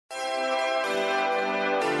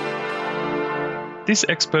This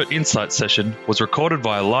Expert Insight session was recorded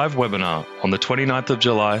via live webinar on the 29th of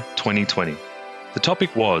July 2020. The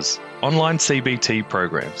topic was Online CBT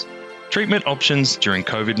Programs, Treatment Options During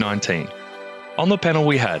COVID-19. On the panel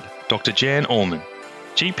we had Dr Jan Orman,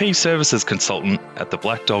 GP Services Consultant at the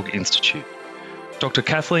Black Dog Institute, Dr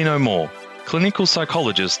Kathleen O'Moore, Clinical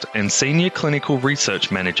Psychologist and Senior Clinical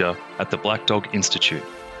Research Manager at the Black Dog Institute,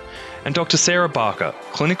 and Dr Sarah Barker,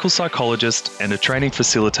 Clinical Psychologist and a Training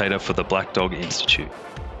Facilitator for the Black Dog Institute.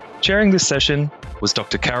 Chairing this session was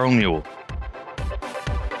Dr Carol Newall.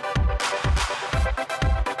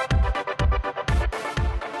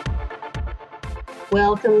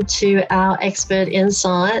 Welcome to our Expert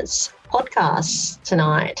Insights podcast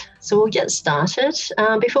tonight. So we'll get started.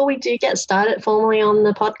 Before we do get started formally on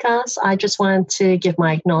the podcast, I just wanted to give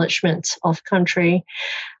my acknowledgement of country.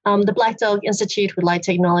 The Black Dog Institute would like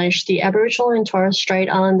to acknowledge the Aboriginal and Torres Strait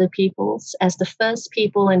Islander peoples as the first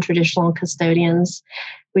people and traditional custodians.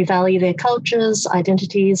 We value their cultures,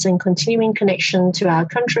 identities, and continuing connection to our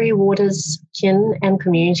country, waters, kin, and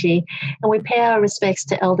community. And we pay our respects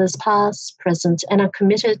to elders past, present, and are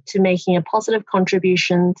committed to making a positive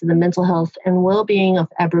contribution to the mental health and well-being of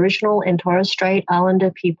Aboriginal and Torres Strait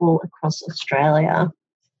Islander people across Australia.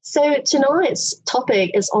 So tonight's topic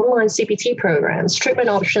is online CBT programs, treatment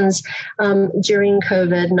options during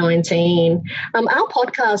COVID-19. Our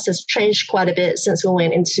podcast has changed quite a bit since we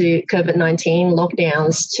went into COVID-19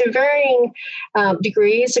 lockdowns to varying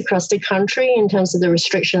degrees across the country in terms of the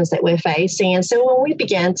restrictions that we're facing. And so when we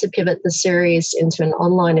began to pivot the series into an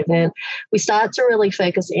online event, we started to really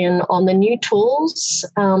focus in on the new tools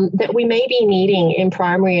that we may be needing in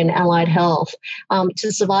primary and allied health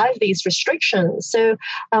to survive these restrictions. So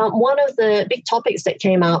one of the big topics that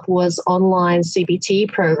came up was online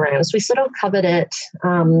CBT programs. We sort of covered it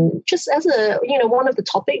just as one of the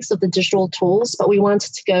topics of the digital tools, but we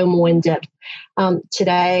wanted to go more in depth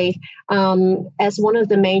today as one of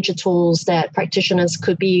the major tools that practitioners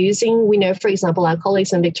could be using. We know, for example, our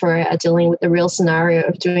colleagues in Victoria are dealing with the real scenario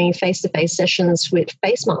of doing face-to-face sessions with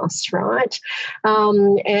face masks, right?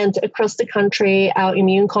 And across the country, our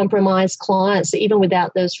immune-compromised clients, even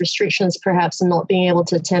without those restrictions, perhaps not being able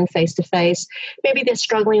to attend face-to-face, maybe they're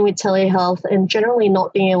struggling with telehealth and generally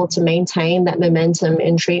not being able to maintain that momentum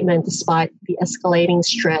in treatment despite the escalating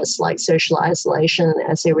stress like social isolation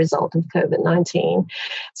as a result of COVID-19.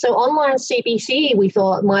 So online CBT, we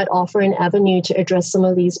thought, might offer an avenue to address some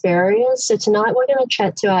of these barriers. So tonight we're going to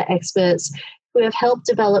chat to our experts who have helped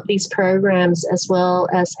develop these programs, as well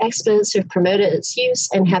as experts who've promoted its use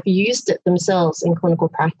and have used it themselves in clinical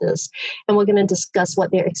practice. And we're going to discuss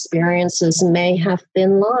what their experiences may have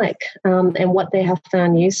been like and what they have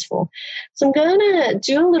found useful. So I'm going to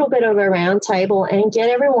do a little bit of a roundtable and get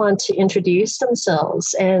everyone to introduce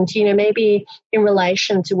themselves and, maybe in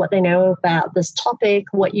relation to what they know about this topic,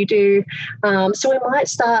 what you do. So we might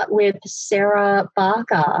start with Sarah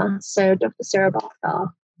Barker. So Dr. Sarah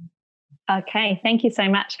Barker. Okay, thank you so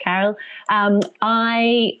much, Carol.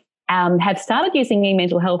 I have started using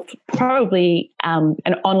e-mental health, probably an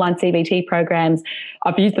online CBT programs.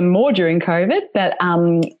 I've used them more during COVID, but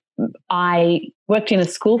I worked in a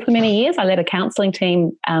school for many years. I led a counselling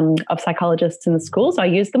team of psychologists in the school, so I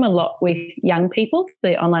used them a lot with young people,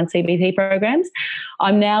 the online CBT programs.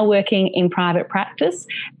 I'm now working in private practice,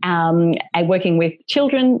 working with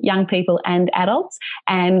children, young people and adults,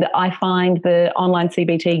 and I find the online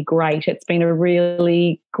CBT great. It's been a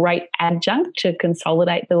really great adjunct to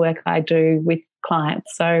consolidate the work I do with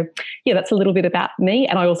clients. So, yeah, that's a little bit about me,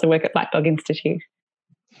 and I also work at Black Dog Institute.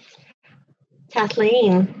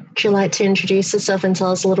 Kathleen, would you like to introduce yourself and tell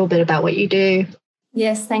us a little bit about what you do?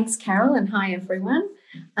 Yes, thanks, Carol, and hi, everyone.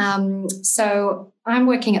 So I'm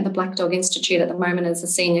working at the Black Dog Institute at the moment as a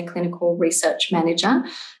Senior Clinical Research Manager,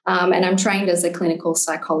 and I'm trained as a clinical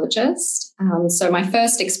psychologist. So my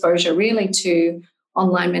first exposure really to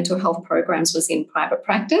online mental health programs was in private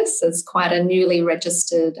practice as quite a newly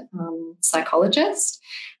registered psychologist.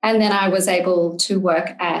 And then I was able to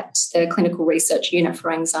work at the Clinical Research Unit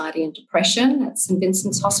for Anxiety and Depression at St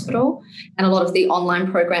Vincent's Hospital, and a lot of the online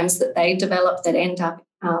programs that they developed that end up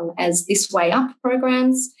as This Way Up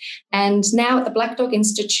programs. And now at the Black Dog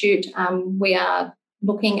Institute, we are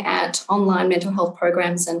looking at online mental health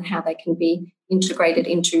programs and how they can be integrated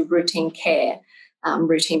into routine care,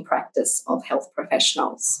 routine practice of health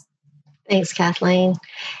professionals. Thanks, Kathleen.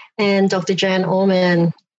 And Dr. Jan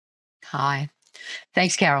Orman. Hi.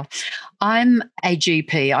 Thanks, Carol. I'm a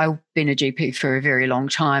GP. I've been a GP for a very long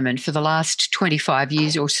time, and for the last 25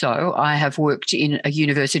 years or so, I have worked in a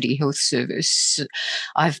university health service.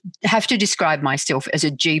 I have to describe myself as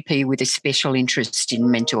a GP with a special interest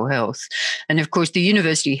in mental health. And of course, the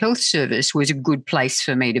university health service was a good place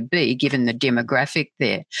for me to be, given the demographic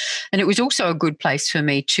there. And it was also a good place for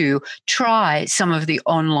me to try some of the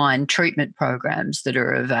online treatment programs that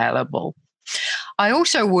are available. I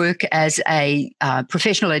also work as a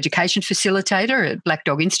professional education facilitator at Black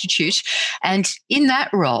Dog Institute. And in that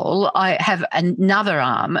role, I have another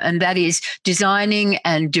arm, and that is designing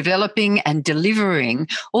and developing and delivering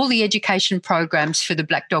all the education programs for the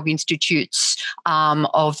Black Dog Institute's arm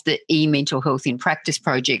of the e-Mental Health in Practice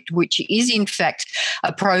project, which is in fact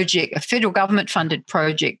a project, a federal government funded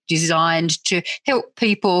project designed to help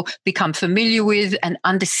people become familiar with and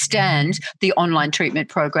understand the online treatment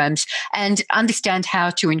programs and understand how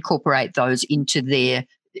to incorporate those into their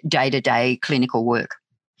day-to-day clinical work.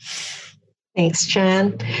 Thanks,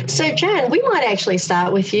 Jan. So, Jan, we might actually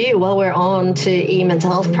start with you while we're on to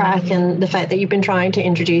e-mental health prac and the fact that you've been trying to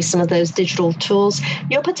introduce some of those digital tools.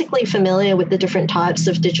 You're particularly familiar with the different types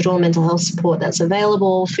of digital mental health support that's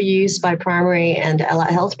available for use by primary and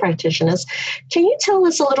allied health practitioners. Can you tell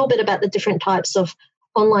us a little bit about the different types of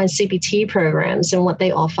online CBT programs and what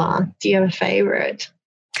they offer? Do you have a favourite?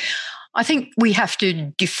 I think we have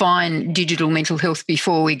to define digital mental health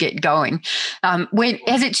before we get going. As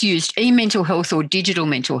it's used, e-mental health or digital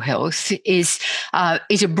mental health is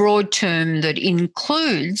a broad term that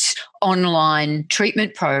includes online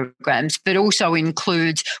treatment programs, but also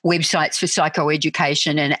includes websites for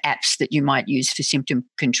psychoeducation and apps that you might use for symptom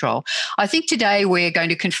control. I think today we're going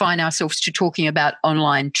to confine ourselves to talking about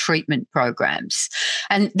online treatment programs.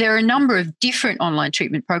 And there are a number of different online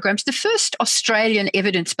treatment programs. The first Australian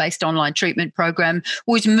evidence-based online treatment program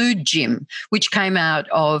was Mood Gym, which came out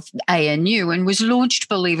of ANU and was launched,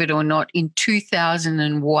 believe it or not, in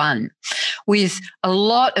 2001, with a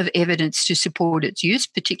lot of evidence to support its use,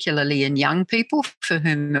 particularly in young people for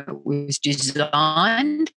whom it was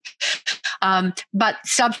designed. But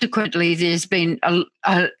subsequently, there's been a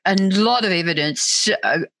lot of evidence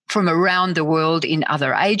from around the world in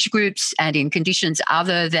other age groups and in conditions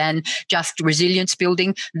other than just resilience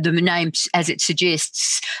building. The name, as it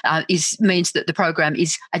suggests, means that the program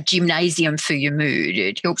is a gymnasium for your mood.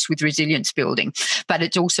 It helps with resilience building, but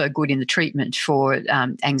it's also good in the treatment for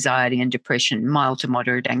anxiety and depression, mild to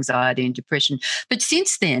moderate anxiety and depression. But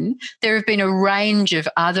since then, there have been a range of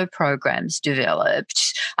other programs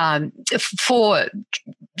developed for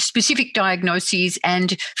specific diagnoses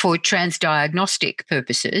and for transdiagnostic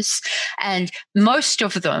purposes. And most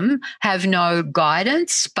of them have no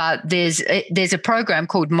guidance, but there's a program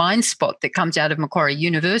called MindSpot that comes out of Macquarie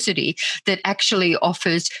University that actually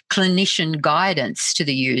offers clinician guidance to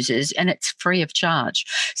the users, and it's free of charge.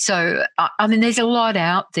 So, I mean, there's a lot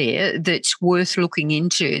out there that's worth looking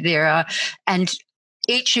into. And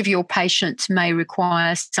each of your patients may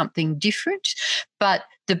require something different, but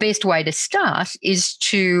the best way to start is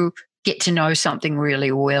to get to know something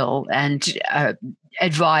really well and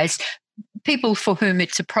advise people for whom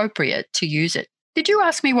it's appropriate to use it. Did you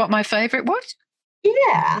ask me what my favourite was?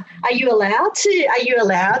 Yeah. Are you allowed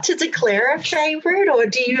to declare a favourite, or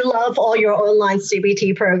do you love all your online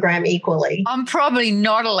CBT program equally? I'm probably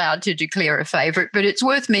not allowed to declare a favourite, but it's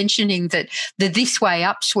worth mentioning that the This Way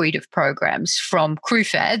Up suite of programs from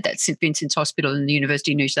CRUFAD, that's St Vincent's Hospital and the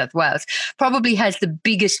University of New South Wales, probably has the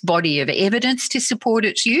biggest body of evidence to support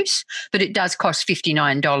its use, but it does cost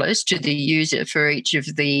 $59 to the user for each of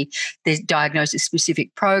the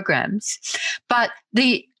diagnosis-specific programs. But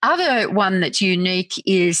the other one that's unique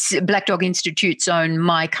is Black Dog Institute's own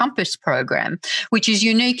My Compass program, which is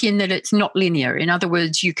unique in that it's not linear. In other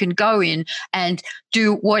words, you can go in and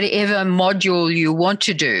do whatever module you want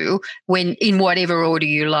to do in whatever order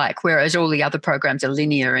you like, whereas all the other programs are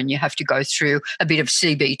linear and you have to go through a bit of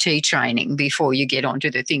CBT training before you get onto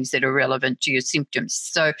the things that are relevant to your symptoms.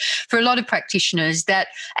 So for a lot of practitioners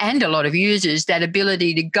and a lot of users, that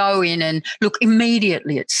ability to go in and look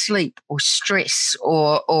immediately at sleep or stress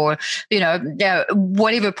or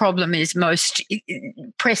whatever problem is most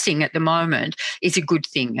pressing at the moment is a good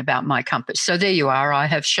thing about My Compass. So there you are. I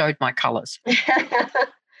have showed my colours.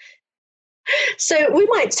 So we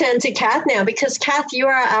might turn to Kath now, because Kath, you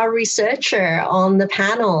are our researcher on the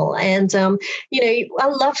panel. And, I'd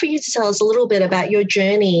love for you to tell us a little bit about your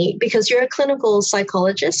journey, because you're a clinical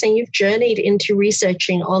psychologist and you've journeyed into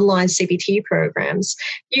researching online CBT programs.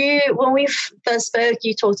 When we first spoke,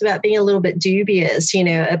 you talked about being a little bit dubious,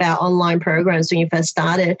 about online programs when you first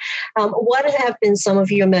started. What have been some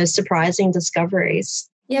of your most surprising discoveries?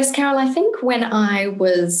 Yes, Carol, I think when I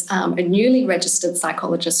was a newly registered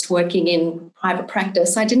psychologist working in private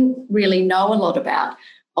practice, I didn't really know a lot about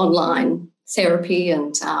online therapy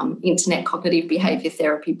and internet cognitive behaviour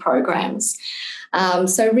therapy programs.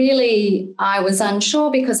 So really, I was unsure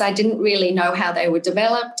because I didn't really know how they were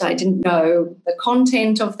developed. I didn't know the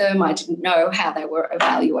content of them. I didn't know how they were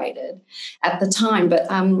evaluated at the time. But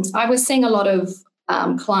I was seeing a lot of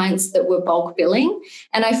clients that were bulk billing,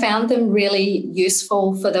 and I found them really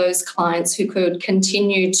useful for those clients who could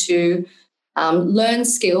continue to learn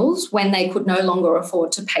skills when they could no longer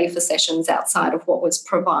afford to pay for sessions outside of what was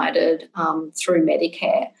provided through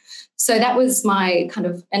Medicare. So that was my kind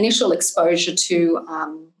of initial exposure to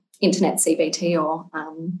internet CBT or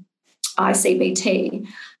ICBT.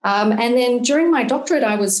 And then during my doctorate,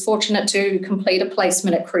 I was fortunate to complete a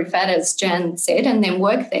placement at CRUFAT, as Jan said, and then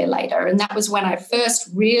work there later. And that was when I first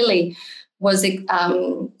really was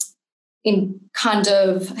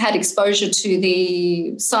had exposure to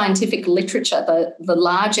the scientific literature, the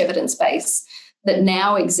large evidence base that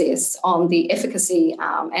now exists on the efficacy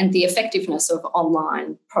and the effectiveness of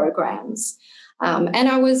online programs. And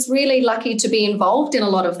I was really lucky to be involved in a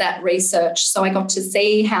lot of that research. So I got to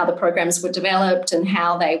see how the programs were developed and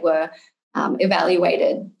how they were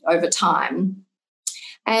evaluated over time.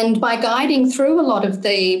 And by guiding through a lot of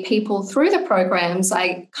the people through the programs,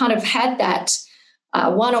 I kind of had that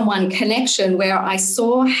one-on-one connection where I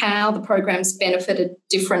saw how the programs benefited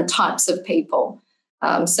different types of people.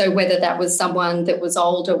 So whether that was someone that was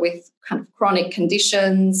older with kind of chronic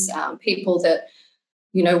conditions, people that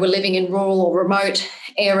were living in rural or remote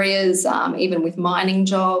areas, even with mining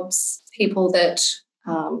jobs, people that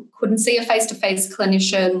couldn't see a face-to-face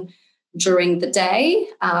clinician during the day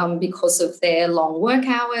because of their long work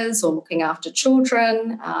hours or looking after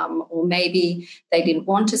children, or maybe they didn't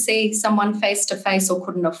want to see someone face-to-face or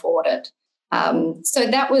couldn't afford it. So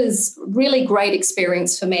that was really great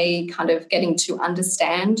experience for me, kind of getting to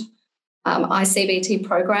understand ICBT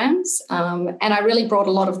programs. And I really brought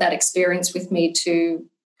a lot of that experience with me to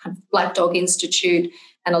kind of Black Dog Institute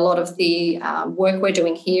and a lot of the work we're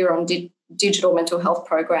doing here on digital mental health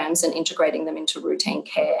programs and integrating them into routine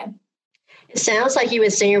care. It sounds like you were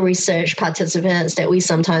seeing research participants that we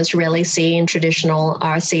sometimes rarely see in traditional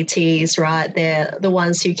RCTs, right? They're the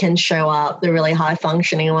ones who can show up, the really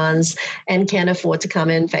high-functioning ones, and can afford to come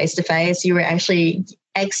in face-to-face. You were actually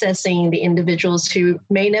accessing the individuals who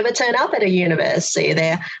may never turn up at a university.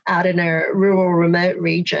 They're out in a rural, remote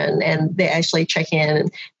region, and they're actually checking in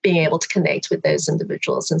and being able to connect with those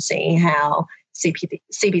individuals and seeing how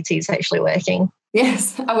CBT is actually working.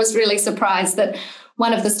 Yes, I was really surprised that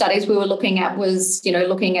one of the studies we were looking at was,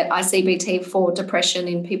 looking at ICBT for depression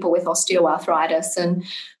in people with osteoarthritis and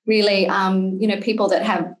really, people that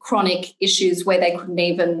have chronic issues where they couldn't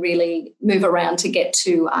even really move around to get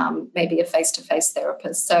to maybe a face-to-face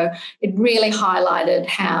therapist. So it really highlighted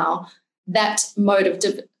how that mode of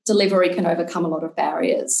delivery can overcome a lot of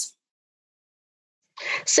barriers.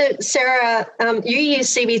 So, Sarah, you use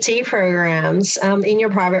CBT programs in your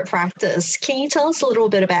private practice. Can you tell us a little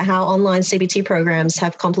bit about how online CBT programs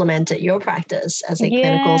have complemented your practice as a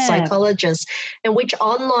clinical psychologist, and which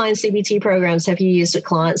online CBT programs have you used with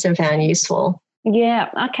clients and found useful? Yeah,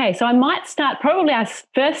 okay. So I might I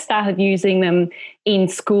first started using them in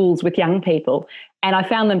schools with young people, and I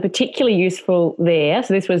found them particularly useful there.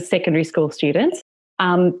 So this was secondary school students,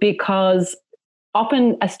 because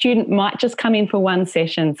often a student might just come in for one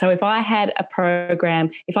session. So if I had a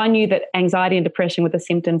program, if I knew that anxiety and depression were the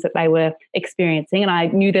symptoms that they were experiencing, and I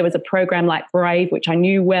knew there was a program like Brave, which I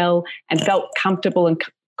knew well and felt comfortable and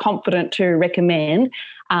confident to recommend,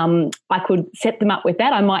 I could set them up with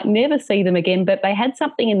that. I might never see them again, but they had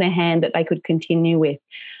something in their hand that they could continue with.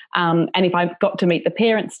 And if I got to meet the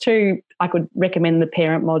parents too, I could recommend the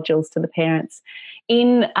parent modules to the parents.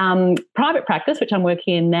 In private practice, which I'm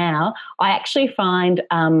working in now, I actually find,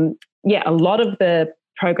 a lot of the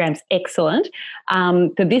programs excellent.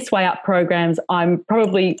 The This Way Up programs I'm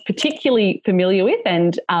probably particularly familiar with,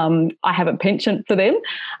 and I have a penchant for them.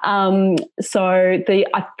 I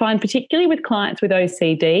find particularly with clients with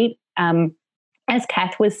OCD, as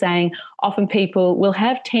Kath was saying, often people will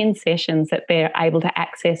have 10 sessions that they're able to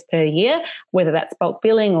access per year, whether that's bulk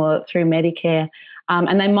billing or through Medicare,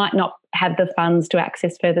 and they might not have the funds to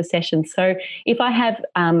access further sessions. So if I have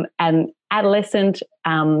an adolescent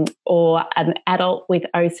or an adult with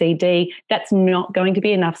OCD, that's not going to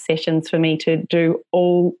be enough sessions for me to do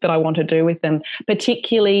all that I want to do with them,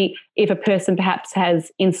 particularly if a person perhaps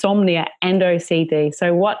has insomnia and OCD.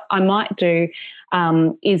 So what I might do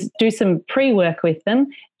is do some pre-work with them,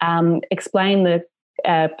 explain the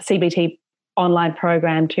CBT online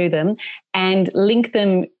program to them and link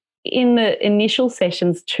them in the initial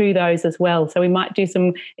sessions to those as well. So we might do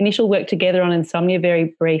some initial work together on insomnia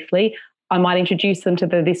very briefly. I might introduce them to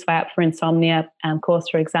the This Way Up for Insomnia course,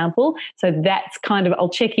 for example. So that's kind of, I'll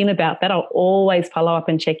check in about that. I'll always follow up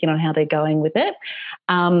and check in on how they're going with it.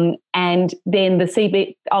 And then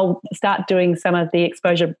I'll start doing some of the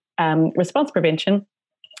exposure response prevention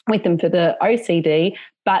with them for the OCD.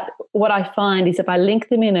 But what I find is if I link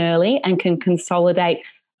them in early and can consolidate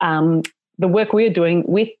the work we're doing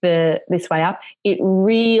with the This Way Up, it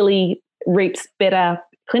really reaps better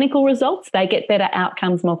clinical results. They get better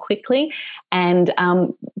outcomes more quickly. And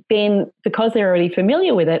then because they're already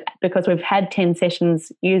familiar with it, because we've had 10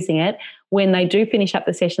 sessions using it, when they do finish up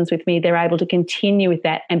the sessions with me, they're able to continue with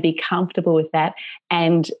that and be comfortable with that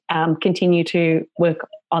and continue to work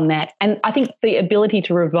on that. And I think the ability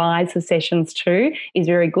to revise the sessions too is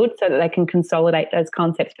very good so that they can consolidate those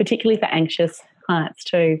concepts, particularly for anxious clients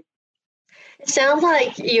too. It sounds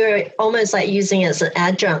like you're almost like using it as an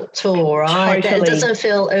adjunct tool, right? Totally. It doesn't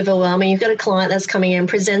feel overwhelming. You've got a client that's coming in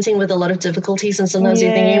presenting with a lot of difficulties, and sometimes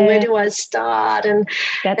you're thinking, where do I start? And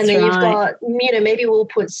then you've got, maybe we'll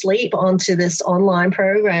put sleep onto this online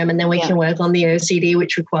program, and then we can work on the OCD,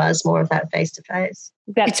 which requires more of that face-to-face.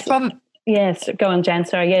 Yes, go on, Jan.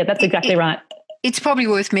 Sorry, that's exactly right. It's probably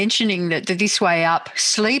worth mentioning that the This Way Up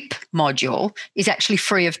sleep module is actually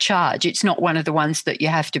free of charge. It's not one of the ones that you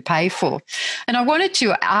have to pay for. And I wanted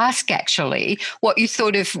to ask actually what you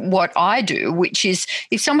thought of what I do, which is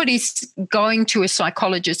if somebody's going to a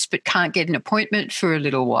psychologist but can't get an appointment for a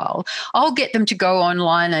little while, I'll get them to go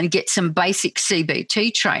online and get some basic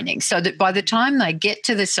CBT training so that by the time they get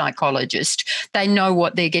to the psychologist, they know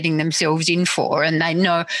what they're getting themselves in for, and they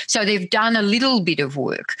know, so they've done a little bit of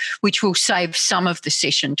work, which will save some of the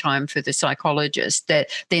session time for the psychologist, that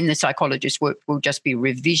then the psychologist's work will just be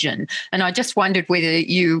revision. And I just wondered whether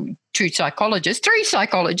you three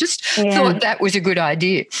psychologists thought that was a good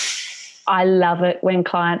idea. I love it when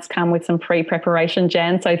clients come with some pre-preparation,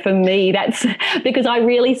 Jan. So for me, that's because I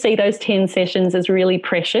really see those 10 sessions as really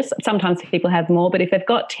precious. Sometimes people have more, but if they've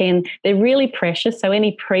got 10, they're really precious. So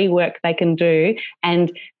any pre-work they can do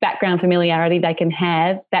and background familiarity they can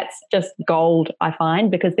have, that's just gold, I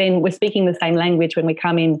find, because then we're speaking the same language when we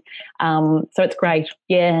come in. So it's great.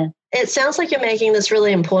 Yeah. It sounds like you're making this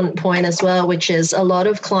really important point as well, which is a lot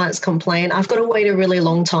of clients complain, I've got to wait a really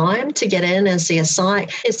long time to get in and see a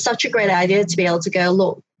psych. It's such a great idea to be able to go,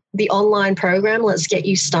 look, the online program, let's get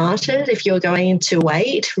you started if you're going to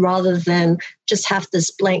wait, rather than just have this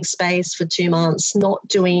blank space for 2 months, not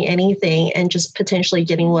doing anything and just potentially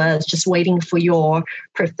getting worse, just waiting for your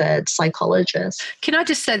preferred psychologist. Can I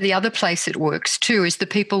just say the other place it works too is the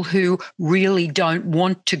people who really don't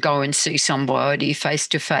want to go and see somebody face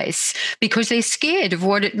to face because they're scared of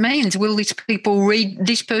what it means. Will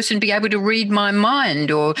this person be able to read my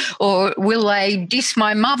mind, or will they diss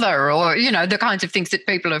my mother, or, the kinds of things that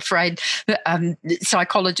people are afraid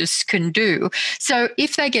psychologists can do. So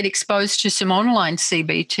if they get exposed to some online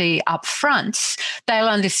CBT up front, they'll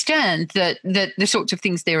understand that the sorts of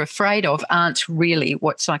things they're afraid of aren't really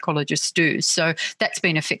what psychologists do. So that's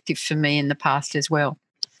been effective for me in the past as well.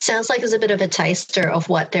 Sounds like it's a bit of a taster of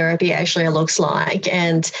what therapy actually looks like,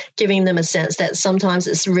 and giving them a sense that sometimes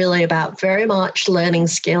it's really about very much learning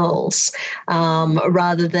skills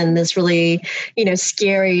rather than this really,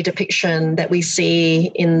 scary depiction that we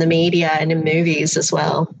see in the media and in movies as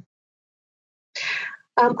well.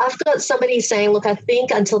 I've got somebody saying, look, I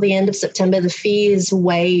think until the end of September, the fee is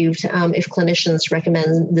waived if clinicians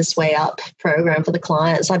recommend This Way Up program for the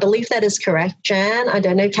clients. I believe that is correct, Jan. I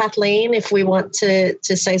don't know, Kathleen, if we want to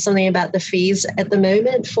say something about the fees at the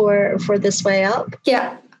moment for This Way Up.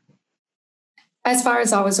 Yeah. As far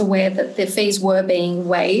as I was aware, that the fees were being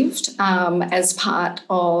waived as part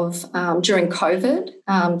of during COVID.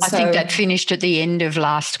 I think that finished at the end of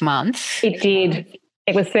last month. It did.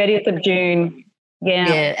 It was 30th of June.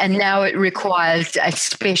 Yeah, and now it requires a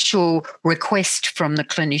special request from the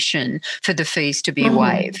clinician for the fees to be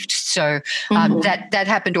waived. So that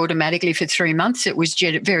happened automatically for 3 months. It was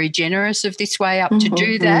very generous of This Way Up to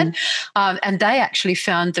do that. And they actually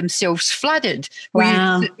found themselves flooded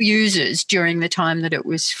with users during the time that it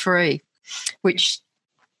was free, which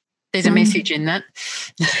there's a message in that.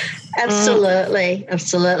 Absolutely.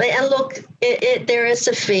 And look, there is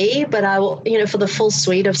a fee, but I will, for the full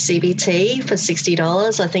suite of CBT for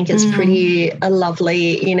 $60, I think it's pretty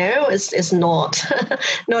lovely. It's not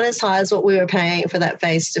not as high as what we were paying for that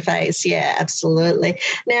face-to-face. Yeah, absolutely.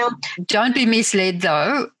 Now, don't be misled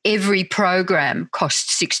though. Every program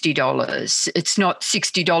costs $60. It's not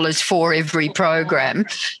 $60 for every program.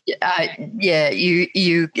 There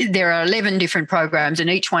are 11 different programs, and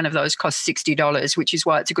each one of those costs $60, which is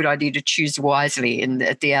why it's a good idea to choose wisely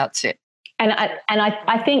at the outset. And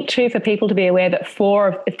I think too, for people to be aware that 3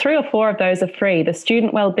 or 4 of those are free. The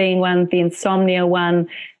student wellbeing one, the insomnia one,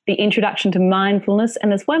 the introduction to mindfulness, and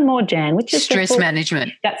there's one more, Jan, which is stress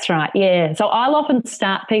management. That's right, yeah. So I'll often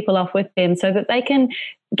start people off with them so that they can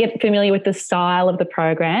get familiar with the style of the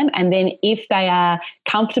program, and then if they are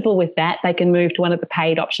comfortable with that, they can move to one of the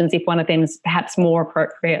paid options if one of them is perhaps more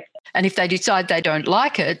appropriate. And if they decide they don't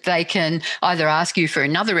like it, they can either ask you for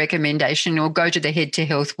another recommendation or go to the Head to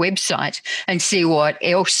Health website and see what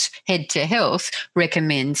else Head to Health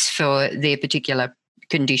recommends for their particular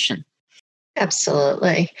condition.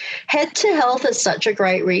 Absolutely. Head to Health is such a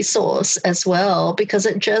great resource as well, because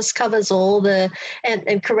it just covers all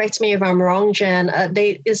and correct me if I'm wrong, Jan,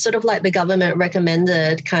 it's sort of like the government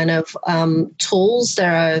recommended kind of tools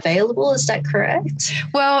that are available. Is that correct?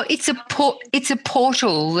 Well, it's a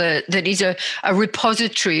portal that is a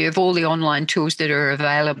repository of all the online tools that are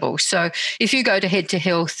available. So if you go to Head to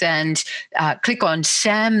Health and click on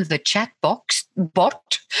Sam, the chat bot,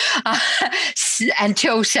 and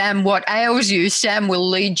tell Sam what ails you, Sam will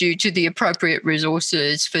lead you to the appropriate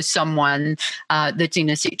resources for someone that's in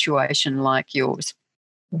a situation like yours.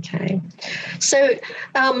 Okay. So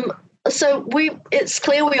it's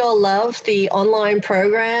clear we all love the online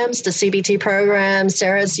programs, the CBT programs.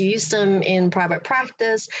 Sarah's used them in private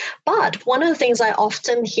practice. But one of the things I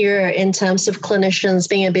often hear in terms of clinicians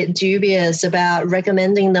being a bit dubious about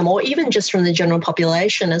recommending them, or even just from the general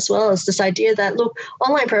population as well, is this idea that, look,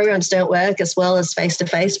 online programs don't work as well as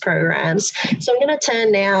face-to-face programs. So I'm going to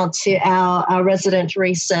turn now to our resident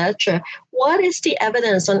researcher. What is the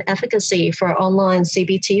evidence on efficacy for online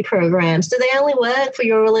CBT programs? Do they only work for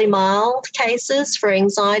your really mild cases for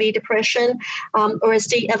anxiety, depression, or is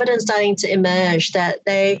the evidence starting to emerge that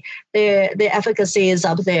their efficacy is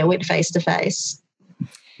up there with face-to-face?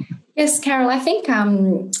 Yes, Carol, I think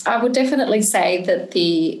I would definitely say that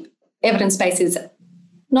the evidence base is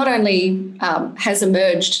not only has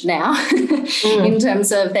emerged now in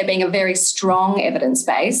terms of there being a very strong evidence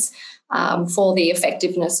base for the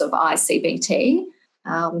effectiveness of iCBT.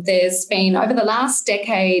 There's been, over the last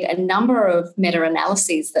decade, a number of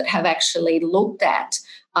meta-analyses that have actually looked at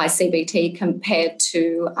iCBT compared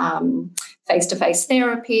to face-to-face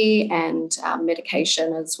therapy and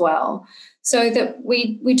medication as well. So that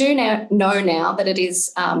we do know now that it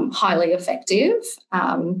is highly effective.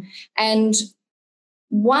 And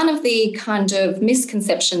one of the kind of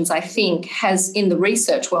misconceptions, I think, has in the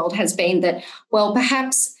research world has been that, well,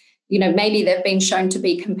 perhaps maybe they've been shown to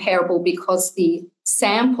be comparable because the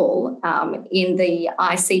sample in the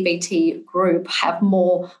iCBT group have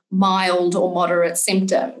more mild or moderate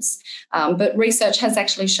symptoms. But research has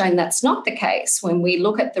actually shown that's not the case. When we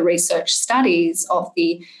look at the research studies of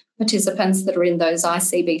the participants that are in those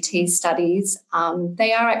iCBT studies,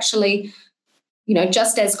 they are actually,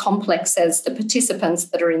 just as complex as the participants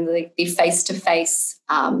that are in the face-to-face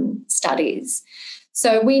studies.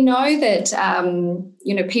 So we know that,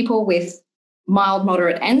 people with mild,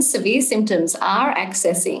 moderate and severe symptoms are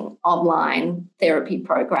accessing online therapy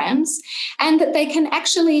programs, and that they can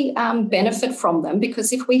actually benefit from them,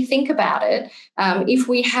 because if we think about it, if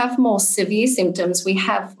we have more severe symptoms, we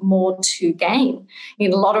have more to gain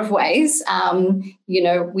in a lot of ways.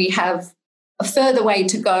 We have a further way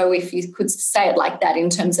to go, if you could say it like that, in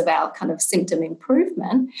terms of our kind of symptom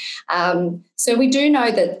improvement. So we do know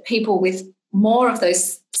that people with more of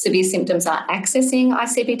those severe symptoms are accessing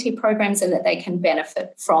iCBT programs and that they can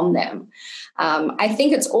benefit from them. I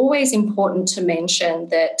think it's always important to mention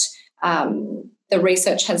that the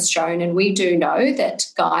research has shown, and we do know, that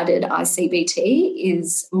guided iCBT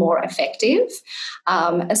is more effective,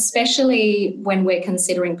 especially when we're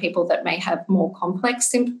considering people that may have more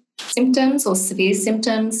complex symptoms or severe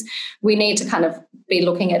symptoms. We need to kind of be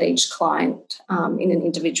looking at each client in an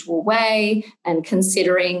individual way and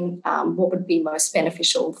considering what would be most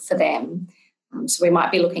beneficial for them. So we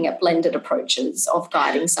might be looking at blended approaches of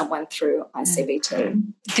guiding someone through ICBT.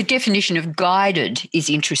 The definition of guided is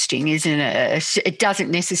interesting, isn't it? It doesn't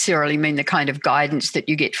necessarily mean the kind of guidance that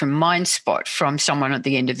you get from MindSpot, from someone at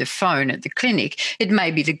the end of the phone at the clinic. It may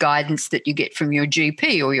be the guidance that you get from your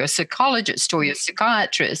GP or your psychologist or your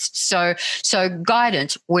psychiatrist. So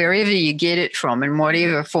guidance, wherever you get it from and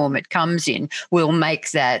whatever form it comes in, will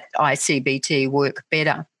make that ICBT work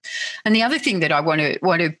better. And the other thing that I want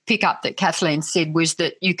to pick up that Kathleen said was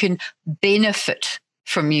that you can benefit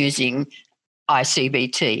from using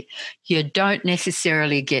ICBT. You don't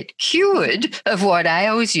necessarily get cured of what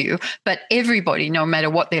ails you, but everybody, no matter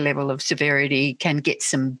what their level of severity, can get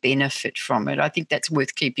some benefit from it. I think that's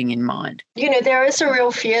worth keeping in mind. There is a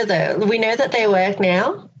real fear, though. We know that they work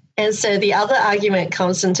now. And so the other argument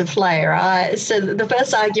comes into play, right? So the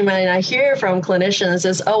first argument I hear from clinicians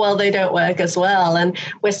is, oh, well, they don't work as well. And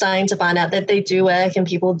we're starting to find out that they do work and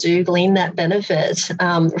people do glean that benefit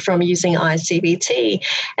from using ICBT.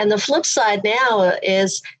 And the flip side now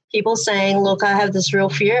is people saying, look, I have this real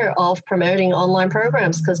fear of promoting online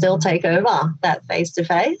programs because they'll take over that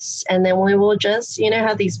face-to-face. And then we will just,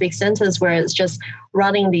 have these big centers where it's just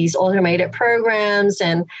running these automated programs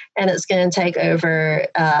and it's going to take over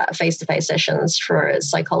face-to-face sessions for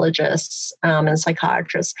psychologists and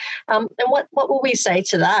psychiatrists. And what will we say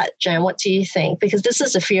to that, Jan? What do you think? Because this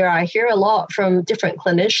is a fear I hear a lot from different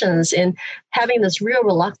clinicians in having this real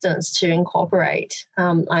reluctance to incorporate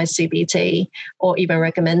ICBT or even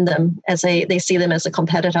recommend them as they see them as a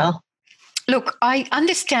competitor. Look, I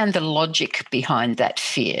understand the logic behind that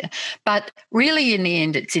fear, but really in the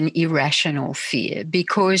end it's an irrational fear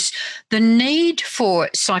because the need for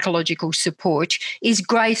psychological support is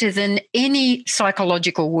greater than any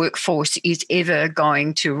psychological workforce is ever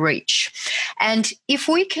going to reach. And if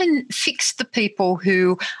we can fix the people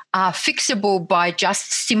who are fixable by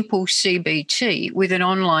just simple CBT with an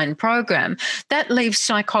online program, that leaves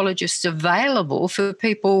psychologists available for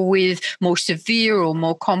people with more severe or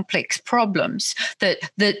more complex problems that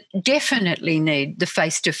definitely need the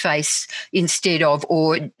face-to-face instead of,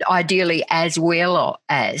 or ideally as well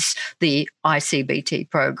as, the ICBT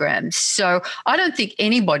programs. So I don't think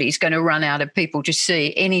anybody's going to run out of people to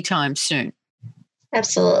see anytime soon.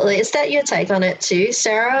 Absolutely. Is that your take on it too,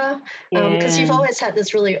 Sarah? Because you've always had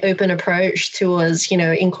this really open approach towards,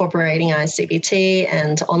 incorporating ICBT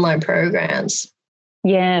and online programs.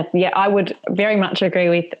 Yeah, I would very much agree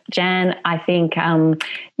with Jan. I think,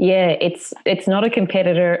 it's not a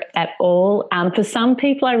competitor at all. For some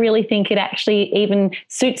people, I really think it actually even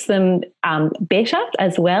suits them better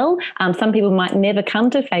as well. Some people might never come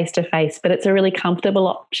to face-to-face, but it's a really comfortable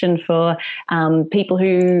option for people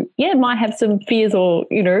who, might have some fears or,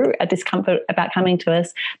 a discomfort about coming to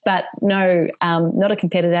us. But no, not a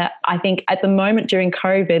competitor. I think at the moment during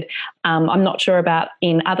COVID, I'm not sure about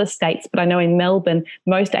in other states, but I know in Melbourne,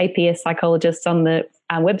 most APS psychologists on the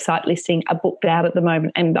website listing are booked out at the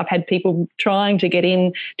moment. And I've had people trying to get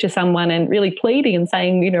in to someone and really pleading and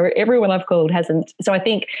saying, everyone I've called hasn't. So I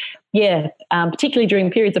think, particularly during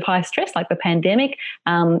periods of high stress like the pandemic,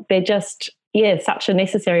 they're just, such a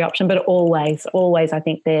necessary option, but always I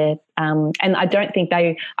think they're, and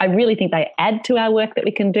I really think they add to our work that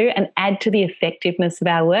we can do and add to the effectiveness of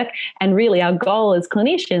our work. And really our goal as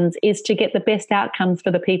clinicians is to get the best outcomes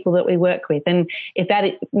for the people that we work with. And if that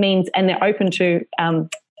means, and they're open to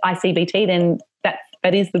ICBT, then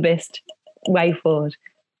that is the best way forward.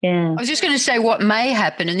 Yeah. I was just going to say what may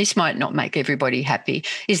happen, and this might not make everybody happy,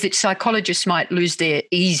 is that psychologists might lose their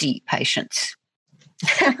easy patients.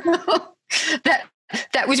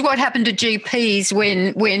 That was what happened to GPs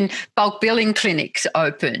when bulk billing clinics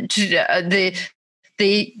opened. The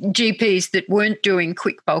GPs that weren't doing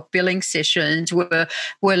quick bulk billing sessions were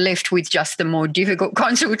left with just the more difficult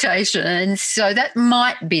consultations. So that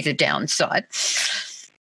might be the downside.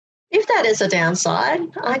 If that is a downside,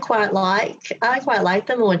 I quite like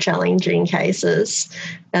the more challenging cases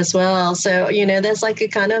as well. So, there's like a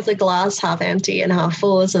kind of the glass half empty and half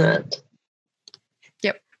full, isn't it?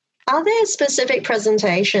 Are there specific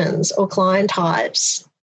presentations or client types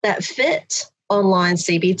that fit online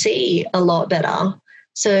CBT a lot better?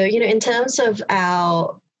 So, in terms of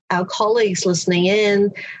our colleagues listening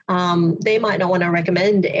in, they might not want to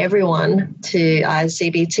recommend everyone to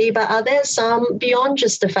ICBT, but are there some, beyond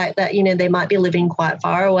just the fact that, they might be living quite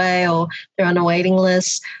far away or they're on a waiting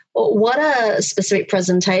list, What are specific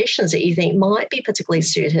presentations that you think might be particularly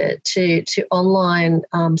suited to online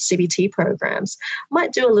CBT programs? I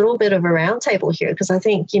might do a little bit of a roundtable here because I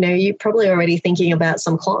think, you're probably already thinking about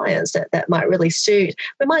some clients that might really suit.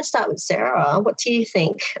 We might start with Sarah. What do you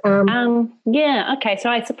think? Okay. So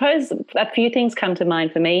I suppose a few things come to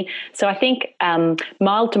mind for me. So I think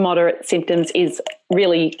mild to moderate symptoms is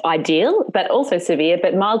really ideal, but also severe.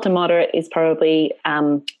 But mild to moderate is probably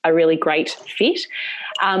a really great fit.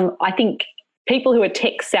 I think people who are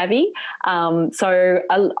tech savvy,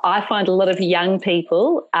 I find a lot of young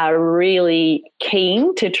people are really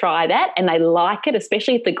keen to try that and they like it,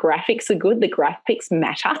 especially if the graphics are good. The graphics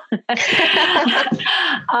matter.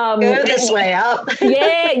 Go this way up.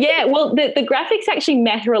 Yeah. Well, the graphics actually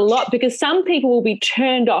matter a lot because some people will be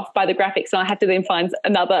turned off by the graphics and I have to then find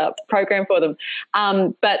another program for them.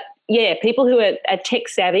 But yeah, people who are tech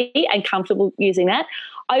savvy and comfortable using that.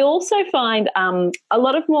 I also find a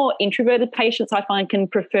lot of more introverted patients I find can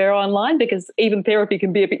prefer online because even therapy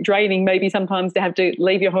can be a bit draining maybe sometimes to have to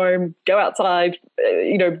leave your home, go outside,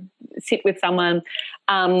 sit with someone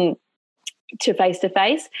to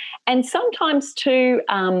face-to-face. And sometimes too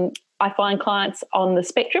I find clients on the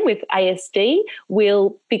spectrum with ASD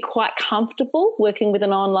will be quite comfortable working with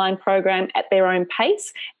an online program at their own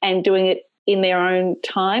pace and doing it in their own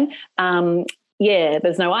time.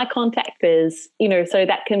 There's no eye contact. So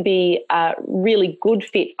that can be a really good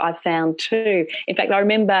fit, I've found too. In fact, I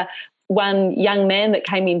remember one young man that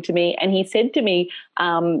came in to me and he said to me,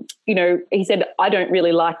 he said, I don't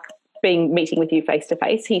really like meeting with you face to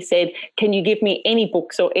face. He said, can you give me any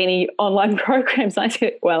books or any online programs? I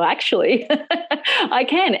said, well, actually, I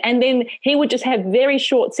can. And then he would just have very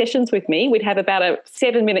short sessions with me. We'd have about a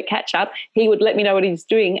 7-minute catch up. He would let me know what he was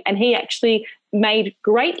doing. And he actually made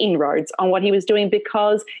great inroads on what he was doing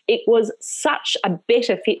because it was such a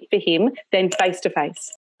better fit for him than face to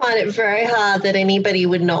face. I find it very hard that anybody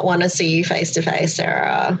would not want to see you face to face,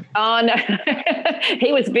 Sarah. Oh, no.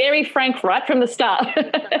 He was very frank right from the start.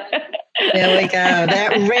 There we go.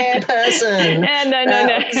 That rare person. No.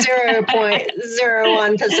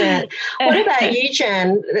 0.01%. What about you,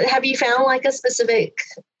 Jan? Have you found like a specific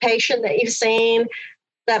patient that you've seen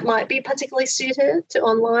that might be particularly suited to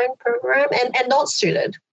online program and not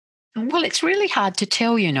suited? Well, it's really hard to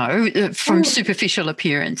tell, from superficial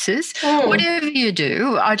appearances. Whatever you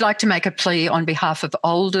do, I'd like to make a plea on behalf of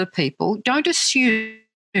older people. Don't assume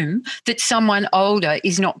that someone older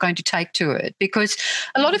is not going to take to it because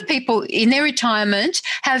a lot of people in their retirement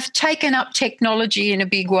have taken up technology in a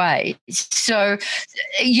big way. So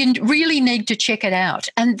you really need to check it out.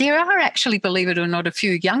 And there are actually, believe it or not, a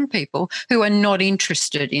few young people who are not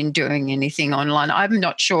interested in doing anything online. I'm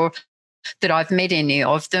not sure that I've met any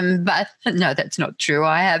of them, but no, that's not true.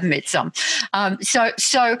 I have met some. So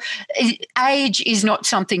age is not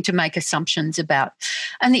something to make assumptions about.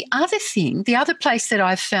 And the other place that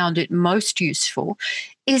I've found it most useful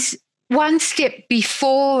is one step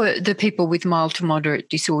before the people with mild to moderate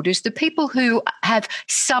disorders, the people who have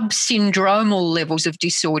subsyndromal levels of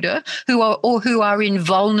disorder who are in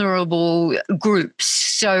vulnerable groups.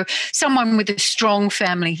 So someone with a strong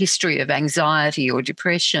family history of anxiety or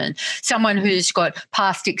depression, someone who's got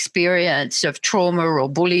past experience of trauma or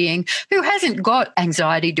bullying, who hasn't got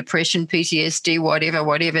anxiety, depression, PTSD,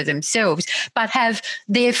 whatever themselves, but have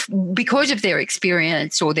because of their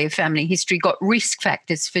experience or their family history, got risk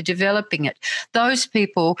factors for developing it. Those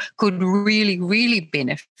people could really, really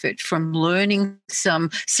benefit from learning some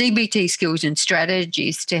CBT skills and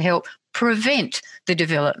strategies to help prevent the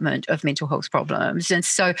development of mental health problems. And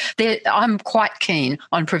so I'm quite keen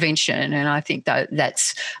on prevention, and I think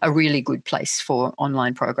that's a really good place for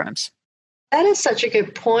online programs. That is such a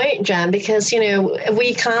good point, Jan, because,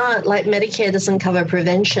 we can't, like Medicare doesn't cover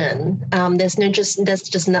prevention. There's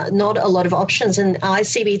just not a lot of options. And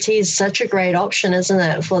ICBT is such a great option, isn't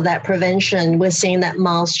it, for that prevention? We're seeing that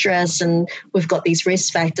mild stress and we've got these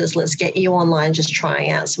risk factors. Let's get you online just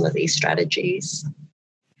trying out some of these strategies.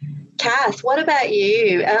 Kath, what about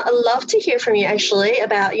you? I'd love to hear from you actually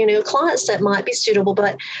about, clients that might be suitable,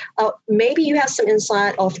 but maybe you have some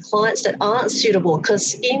insight of clients that aren't suitable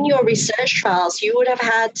because in your research trials, you would have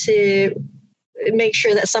had to make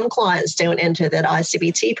sure that some clients don't enter that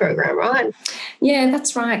ICBT program, right? Yeah,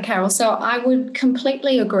 that's right, Carol. So I would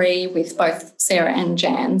completely agree with both Sarah and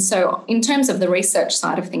Jan. So in terms of the research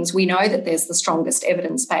side of things, we know that there's the strongest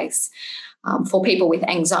evidence base for people with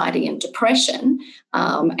anxiety and depression,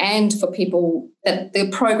 and for people that the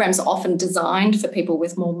programs are often designed for people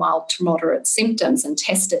with more mild to moderate symptoms and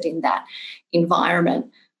tested in that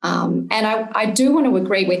environment. And I do want to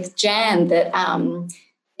agree with Jan that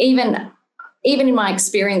even even in my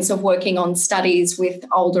experience of working on studies with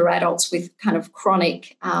older adults with kind of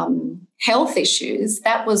chronic health issues,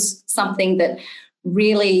 that was something that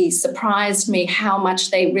really surprised me, how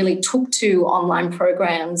much they really took to online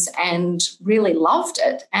programs and really loved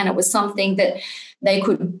it. And it was something that they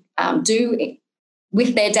could do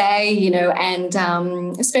with their day, and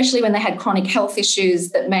especially when they had chronic health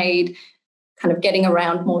issues that made kind of getting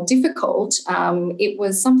around more difficult, it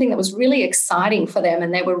was something that was really exciting for them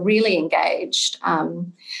and they were really engaged.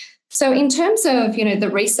 So in terms of, the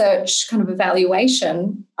research kind of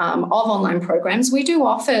evaluation of online programs, we do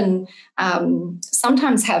often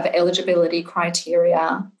sometimes have eligibility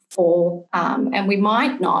criteria for, and we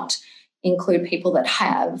might not include people that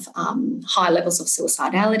have high levels of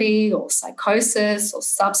suicidality or psychosis or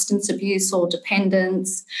substance abuse or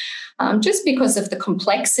dependence, just because of the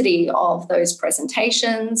complexity of those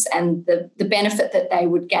presentations and the benefit that they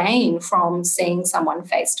would gain from seeing someone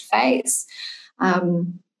face-to-face.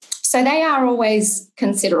 So they are always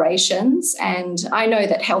considerations, and I know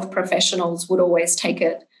that health professionals would always take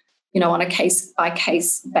it, on a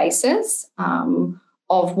case-by-case basis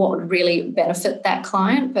of what would really benefit that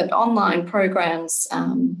client. But online programs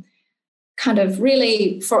kind of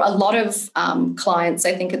really, for a lot of clients,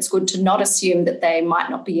 I think it's good to not assume that they might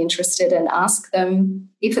not be interested and ask them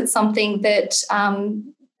if it's something that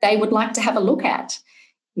they would like to have a look at,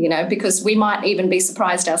 because we might even be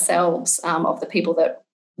surprised ourselves of the people that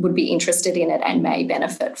would be interested in it and may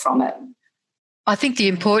benefit from it. I think the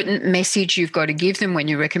important message you've got to give them when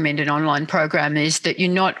you recommend an online program is that you're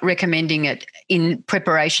not recommending it in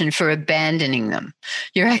preparation for abandoning them.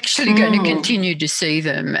 You're actually going to continue to see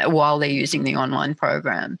them while they're using the online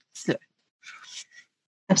program. So.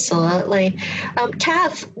 Absolutely.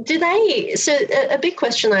 Kath, so a big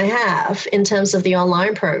question I have in terms of the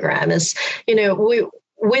online program is,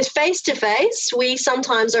 with face-to-face, we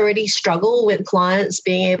sometimes already struggle with clients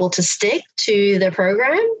being able to stick to the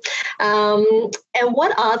program. And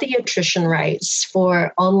what are the attrition rates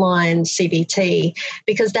for online CBT?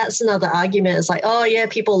 Because that's another argument. It's like, oh, yeah,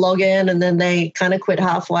 people log in and then they kind of quit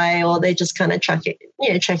halfway, or they just kind of check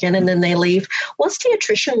in and then they leave. What's the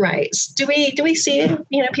attrition rates? Do we see,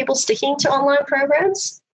 people sticking to online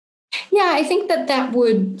programs? Yeah, I think that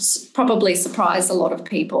would probably surprise a lot of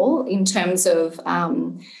people in terms of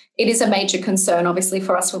it is a major concern, obviously,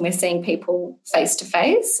 for us when we're seeing people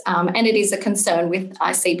face-to-face, and it is a concern with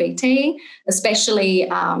ICBT, especially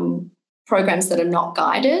programs that are not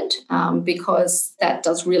guided, because that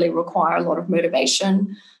does really require a lot of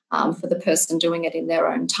motivation for the person doing it in their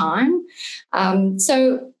own time.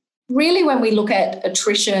 So really, when we look at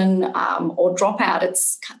attrition or dropout,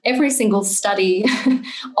 it's every single study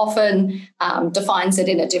often defines it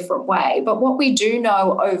in a different way. But what we do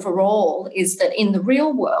know overall is that in the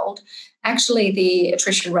real world, actually the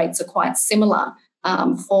attrition rates are quite similar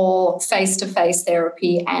for face-to-face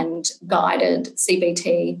therapy and guided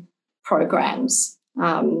CBT programs.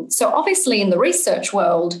 So obviously in the research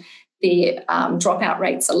world, the dropout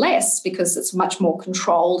rates are less because it's a much more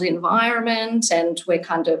controlled environment and we're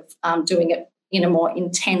kind of doing it in a more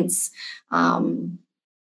intense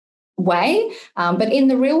way. But in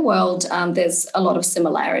the real world, there's a lot of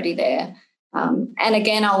similarity there. And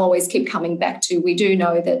again, I'll always keep coming back to, we do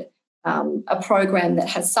know that a program that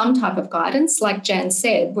has some type of guidance, like Jan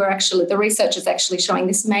said, the research is actually showing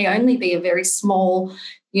this may only be a very small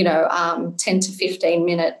 10 to 15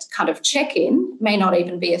 minute kind of check-in, may not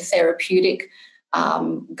even be a therapeutic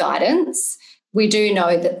guidance. We do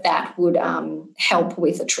know that would help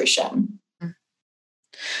with attrition.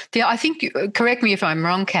 I think, correct me if I'm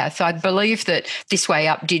wrong, Kath, I believe that This Way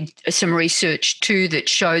Up did some research too that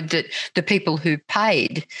showed that the people who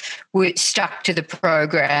paid were stuck to the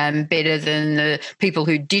program better than the people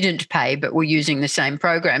who didn't pay but were using the same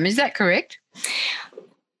program. Is that correct?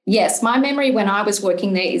 Yes, my memory when I was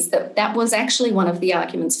working there is that was actually one of the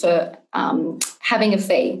arguments for having a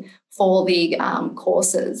fee for the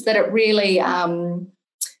courses, that it really,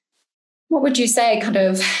 what would you say, kind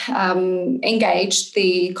of engaged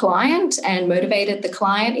the client and motivated the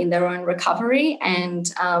client in their own recovery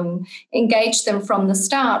and engaged them from the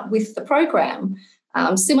start with the program.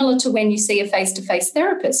 Similar to when you see a face-to-face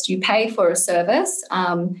therapist, you pay for a service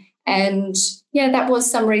and that was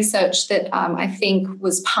some research that I think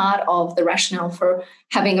was part of the rationale for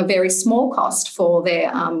having a very small cost for their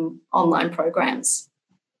online programs.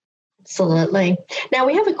 Absolutely. Now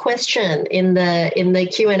we have a question in the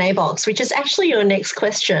Q&A box, which is actually your next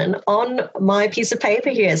question on my piece of paper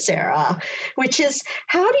here, Sarah, which is,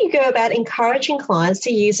 how do you go about encouraging clients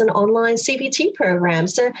to use an online CBT program?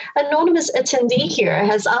 So anonymous attendee here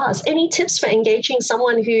has asked, any tips for engaging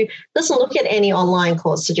someone who doesn't look at any online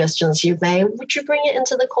course suggestions you've made? Would you bring it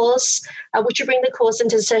into the course? Would you bring the course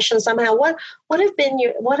into session somehow? What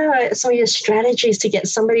are some of your strategies to get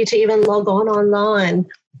somebody to even log on online?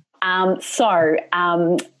 So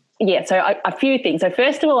a few things. So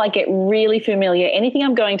first of all, I get really familiar. Anything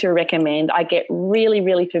I'm going to recommend, I get really,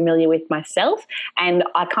 really familiar with myself, and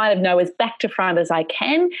I kind of know as back to front as I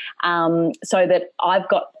can, so that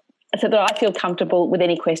I feel comfortable with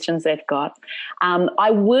any questions they've got.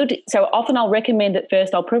 So often I'll recommend it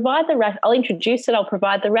first. I'll introduce it, I'll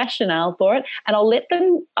provide the rationale for it, and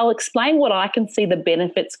I'll explain what I can see the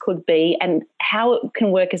benefits could be and how it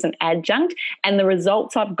can work as an adjunct, and the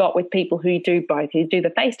results I've got with people who do both, who do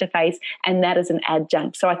the face-to-face and that as an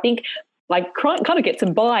adjunct. So I think kind of get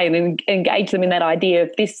some buy-in and engage them in that idea of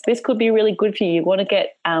this could be really good for you. You want to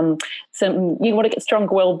get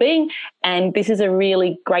stronger well-being, and this is a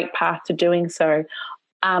really great path to doing so.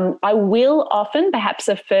 I will often, perhaps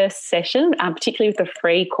a first session, particularly with the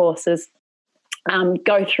free courses,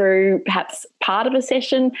 go through perhaps part of a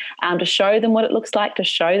session to show them what it looks like, to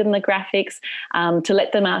show them the graphics, to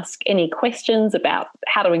let them ask any questions about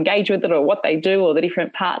how to engage with it or what they do or the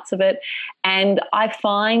different parts of it. And I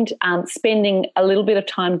find spending a little bit of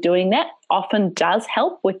time doing that often does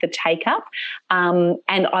help with the take-up, and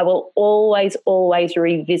I will always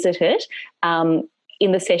revisit it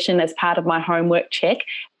in the session as part of my homework check,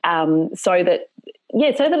 so that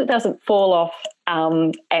it doesn't fall off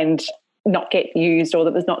and not get used, or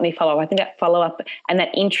that there's not any follow-up. I think that follow-up and that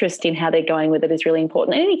interest in how they're going with it is really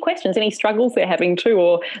important. And any questions, any struggles they're having too,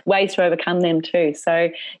 or ways to overcome them too. So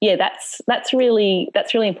that's really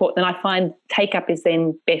important. And I find take-up is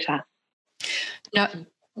then better.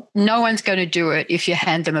 No one's going to do it if you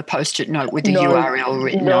hand them a Post-it note with the URL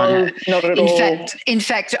written on it. Not at all. In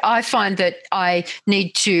fact, I find that I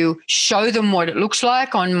need to show them what it looks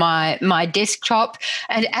like on my desktop,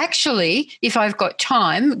 and actually, if I've got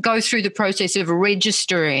time, go through the process of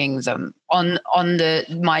registering them on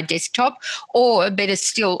my desktop, or better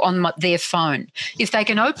still on their phone. If they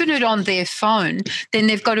can open it on their phone, then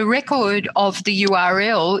they've got a record of the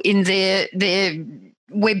URL in their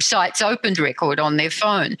website's opened record on their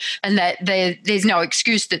phone, and that there's no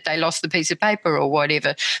excuse that they lost the piece of paper or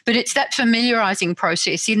whatever. But it's that familiarising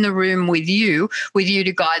process in the room with you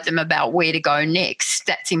to guide them about where to go next.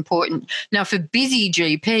 That's important. Now, for busy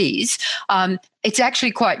GPs, it's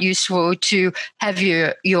actually quite useful to have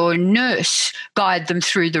your nurse guide them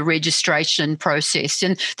through the registration process.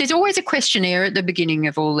 And there's always a questionnaire at the beginning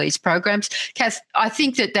of all these programs. Kath, I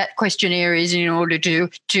think that questionnaire is in order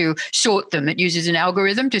to sort them. It uses an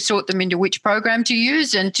algorithm to sort them into which program to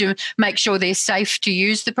use and to make sure they're safe to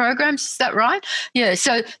use the programs. Is that right? Yeah,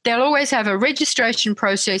 so they'll always have a registration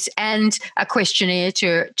process and a questionnaire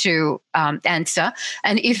to answer.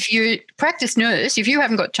 And if you practice nurse, if you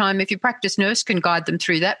haven't got time, if your practice nurse can guide them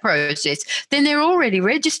through that process, then they're already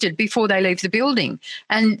registered before they leave the building.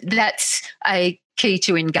 And that's a key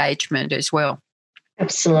to engagement as well.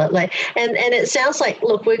 Absolutely. And it sounds like,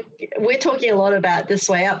 look, we're talking a lot about This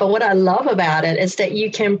Way Up, but what I love about it is that you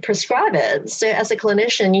can prescribe it. So as a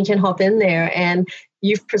clinician, you can hop in there and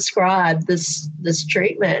you've prescribed this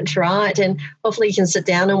treatment, right? And hopefully you can sit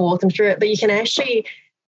down and walk them through it, but you can actually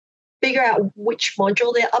figure out which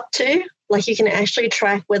module they're up to. Like, you can actually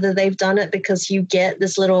track whether they've done it, because you get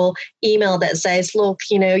this little email that says, look,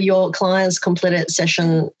 your client's completed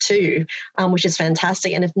session 2, which is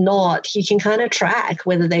fantastic. And if not, you can kind of track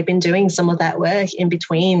whether they've been doing some of that work in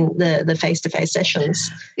between the face-to-face sessions.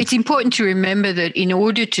 It's important to remember that in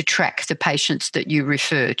order to track the patients that you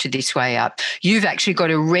refer to This Way Up, you've actually got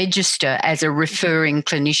to register as a referring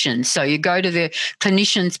clinician. So you go to the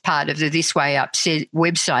clinicians part of the This Way Up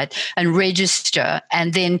website and register,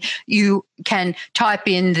 and then you can type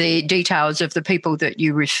in the details of the people that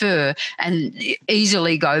you refer and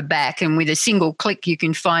easily go back, and with a single click you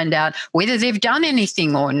can find out whether they've done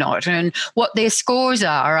anything or not and what their scores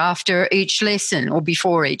are after each lesson or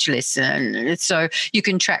before each lesson. So you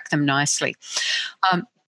can track them nicely.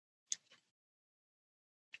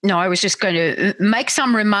 No, I was just going to make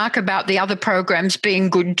some remark about the other programs being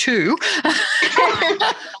good too.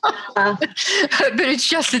 But it's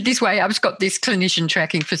just that This Way Up's got this clinician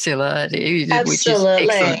tracking facility, absolutely. Which is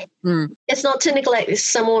excellent. It's not to neglect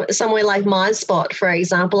somewhere like MindSpot, for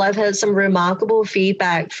example. I've heard some remarkable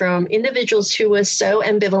feedback from individuals who were so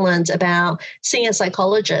ambivalent about seeing a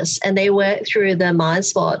psychologist, and they worked through the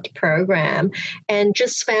MindSpot program and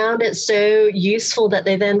just found it so useful that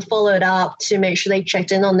they then followed up to make sure they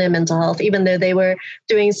checked in on their mental health, even though they were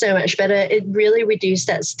doing so much better. It really reduced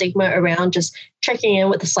that stigma around just checking in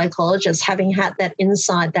with the psychologist, having had that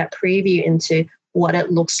insight, that preview into what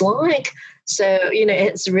it looks like. So,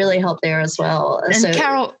 it's really helped there as well. And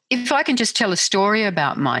Carol, if I can just tell a story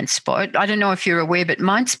about MindSpot, I don't know if you're aware, but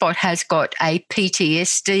MindSpot has got a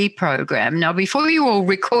PTSD program. Now, before you all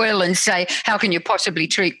recoil and say, how can you possibly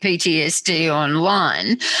treat PTSD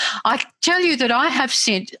online? I tell you that I have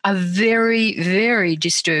sent a very, very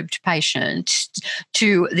disturbed patient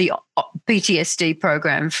to the PTSD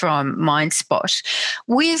program from MindSpot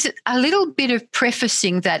with a little bit of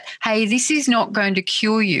prefacing that, hey, this is not going to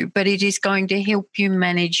cure you, but it is going to help you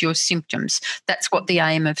manage your symptoms. That's what the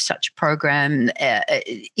aim of such a program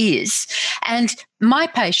is. And my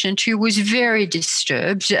patient, who was very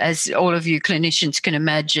disturbed, as all of you clinicians can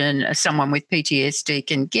imagine someone with PTSD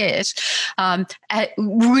can get,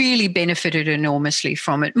 really benefited enormously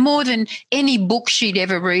from it, more than any book she'd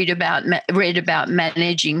ever read about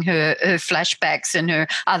managing her flashbacks and her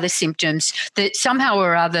other symptoms. That somehow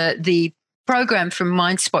or other the program from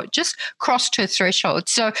MindSpot just crossed her threshold.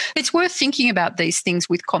 So it's worth thinking about these things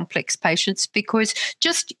with complex patients, because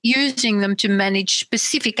just using them to manage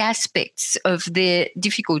specific aspects of their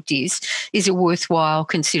difficulties is a worthwhile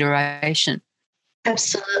consideration.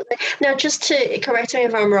 Absolutely. Now, just to correct me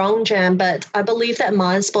if I'm wrong, Jan, but I believe that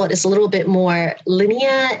MindSpot is a little bit more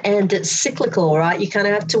linear and it's cyclical, right? You kind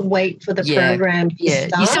of have to wait for the program to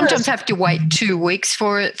start. You sometimes have to wait 2 weeks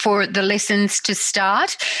for the lessons to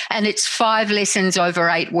start, and it's 5 lessons over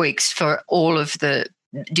 8 weeks for all of the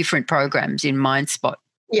different programs in MindSpot.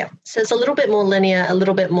 Yeah, so it's a little bit more linear, a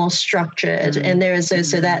little bit more structured, and there is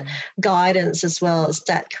also that guidance as well. Is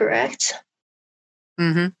that correct?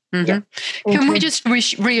 Mm-hmm. Mm-hmm. Yep. Can we just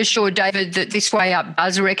reassure David that This Way Up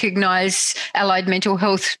does recognise allied mental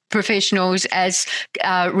health professionals as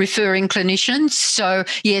referring clinicians? So,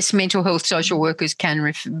 yes, mental health social workers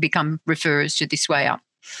can become referrers to This Way Up.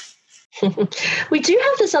 We do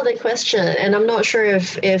have this other question, and I'm not sure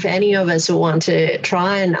if any of us will want to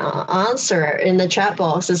try and answer in the chat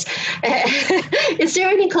box. Is there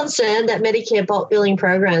any concern that Medicare bulk billing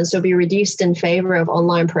programs will be reduced in favour of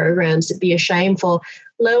online programs? It'd be a shame for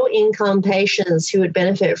low-income patients who would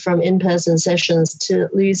benefit from in-person sessions to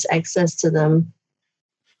lose access to them.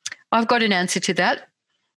 I've got an answer to that.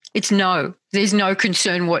 It's no. There's no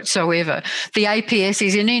concern whatsoever. The APS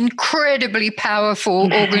is an incredibly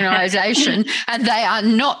powerful organisation, and they are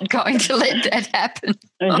not going to let that happen.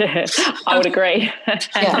 Yeah, I would agree.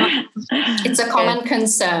 It's a common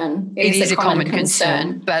concern. It is a common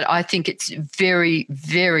concern, but I think it's very,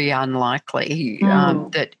 very unlikely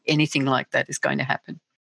that anything like that is going to happen.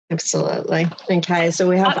 Absolutely. Okay, so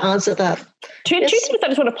we have answered that. Two things I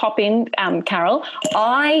just want to pop in, Carol.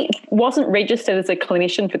 I wasn't registered as a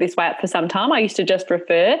clinician for This Way Up for some time. I used to just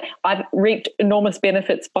refer. I've reaped enormous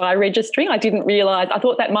benefits by registering. I didn't realise. I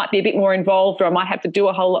thought that might be a bit more involved, or I might have to do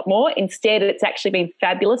a whole lot more. Instead, it's actually been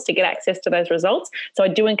fabulous to get access to those results. So I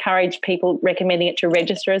do encourage people recommending it to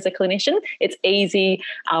register as a clinician. It's easy,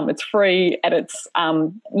 it's free, and it's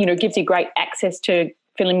gives you great access to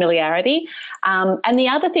familiarity. And the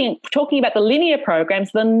other thing, talking about the linear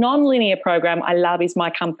programs, the non-linear program I love is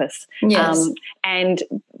My Compass. Yes. And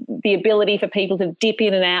the ability for people to dip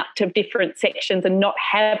in and out to different sections and not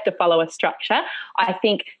have to follow a structure. I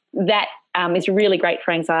think that is really great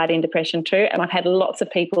for anxiety and depression too. And I've had lots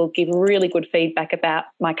of people give really good feedback about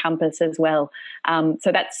My Compass as well.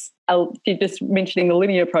 So that's, you're just mentioning the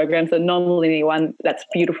linear programs, the non-linear one, that's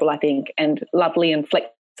beautiful, I think, and lovely and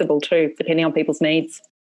flexible too, depending on people's needs.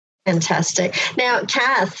 Fantastic. Now,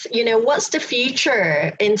 Kath, what's the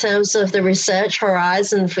future in terms of the research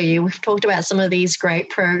horizon for you? We've talked about some of these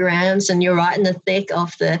great programs, and you're right in the thick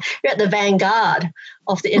of you're at the vanguard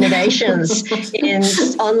of the innovations in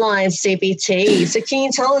online CBT. So can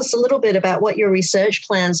you tell us a little bit about what your research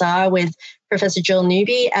plans are with Professor Jill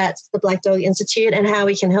Newby at the Black Dog Institute and how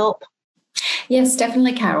we can help? Yes,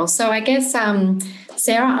 definitely, Carol. So I guess,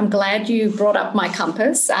 Sarah, I'm glad you brought up My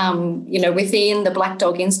Compass. Within the Black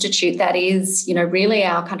Dog Institute, that is, really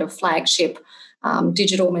our kind of flagship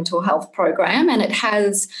digital mental health program. And it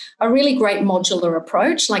has a really great modular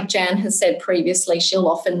approach. Like Jan has said previously, she'll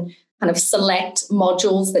often kind of select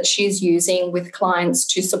modules that she's using with clients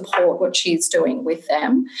to support what she's doing with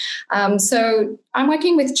them. So I'm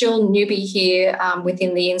working with Jill Newby here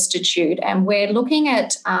within the Institute, and we're looking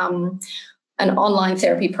at an online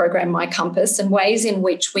therapy program, My Compass, and ways in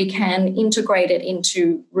which we can integrate it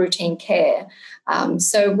into routine care.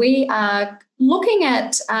 So we are looking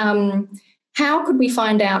at how could we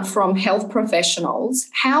find out from health professionals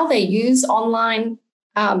how they use online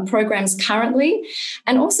programs currently,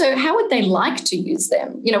 and also how would they like to use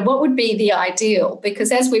them? What would be the ideal?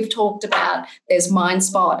 Because as we've talked about, there's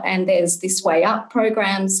MindSpot and there's This Way Up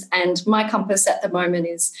programs, and My Compass at the moment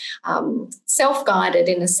is self-guided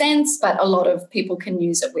in a sense, but a lot of people can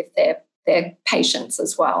use it with their patients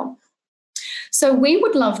as well. So we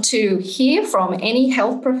would love to hear from any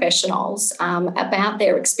health professionals about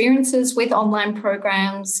their experiences with online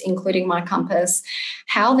programs, including My Compass,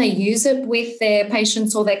 how they use it with their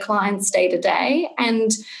patients or their clients day to day.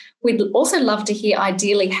 And we'd also love to hear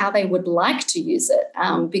ideally how they would like to use it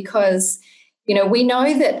because we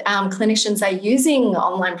know that clinicians are using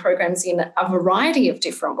online programs in a variety of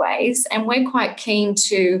different ways, and we're quite keen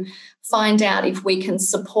to find out if we can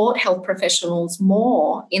support health professionals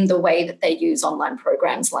more in the way that they use online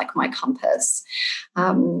programs like My Compass.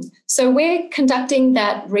 So we're conducting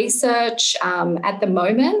that research at the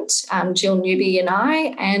moment, Jill Newby and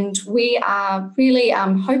I, and we are really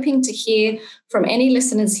hoping to hear from any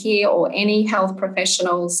listeners here or any health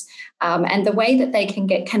professionals. And the way that they can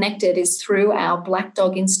get connected is through our Black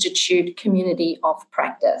Dog Institute community of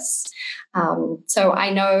practice. So I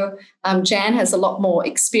know Jan has a lot more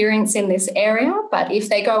experience in this area, but if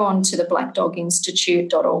they go on to the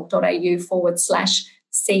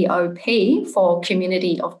blackdoginstitute.org.au/COP for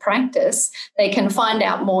community of practice, they can find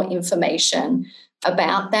out more information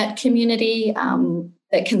about that community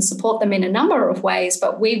that can support them in a number of ways,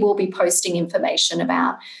 but we will be posting information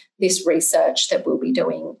about this research that we'll be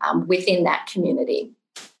doing within that community.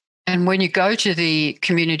 And when you go to the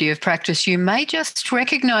community of practice, you may just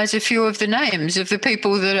recognise a few of the names of the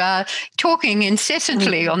people that are talking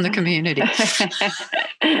incessantly on the community.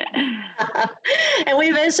 And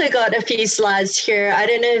we've also got a few slides here. I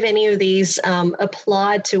don't know if any of these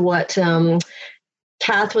applied to what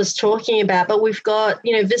Kath was talking about, but we've got,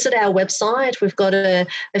 visit our website. We've got a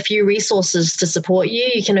few resources to support you.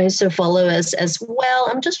 You can also follow us as well.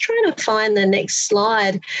 I'm just trying to find the next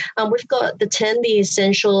slide. We've got the the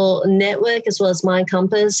Essential Network as well as My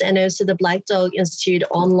Compass, and also the Black Dog Institute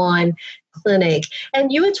online clinic. And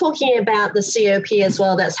you were talking about the COP as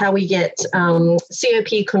well. That's how we get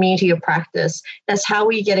COP community of practice. That's how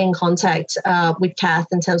we get in contact with Kath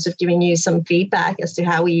in terms of giving you some feedback as to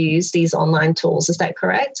how we use these online tools. Is that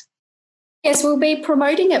correct? Yes, we'll be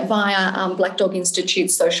promoting it via Black Dog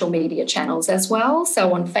Institute's social media channels as well.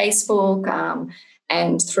 So on Facebook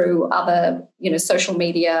and through other, social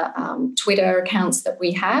media, Twitter accounts that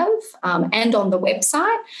we have, and on the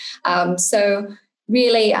website. So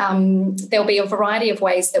really, there'll be a variety of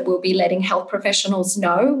ways that we'll be letting health professionals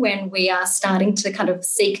know when we are starting to kind of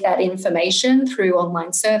seek that information through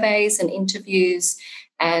online surveys and interviews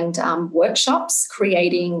and workshops,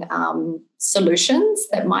 creating solutions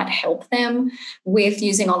that might help them with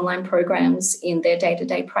using online programs in their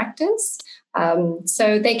day-to-day practice.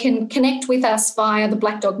 So they can connect with us via the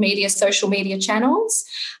Black Dog Media social media channels,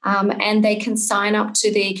 and they can sign up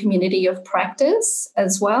to the community of practice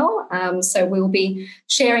as well. So we'll be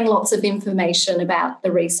sharing lots of information about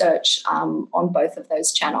the research on both of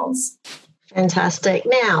those channels. Fantastic.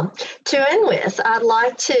 Now, to end with, I'd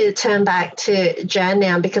like to turn back to Jan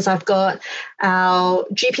now because I've got our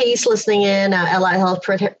GPs listening in, our allied health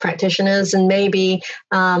practitioners, and maybe,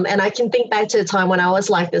 and I can think back to a time when I was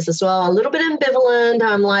like this as well, a little bit ambivalent.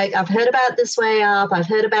 I'm like, I've heard about This Way Up, I've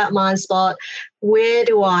heard about MindSpot. Where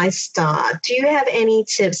do I start? Do you have any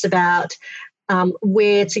tips about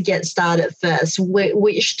where to get started first?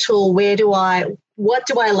 Which tool, what do I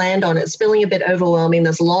land on? It's feeling a bit overwhelming.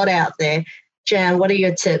 There's a lot out there. Jan, what are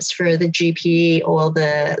your tips for the GP or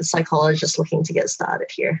the psychologist looking to get started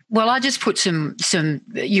here? Well, I just put some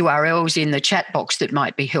URLs in the chat box that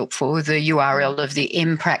might be helpful. The URL of the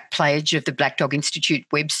MPRAC page of the Black Dog Institute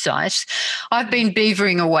website. I've been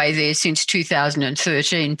beavering away there since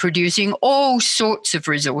 2013, producing all sorts of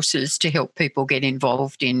resources to help people get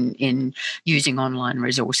involved in using online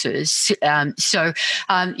resources. So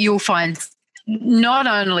you'll find not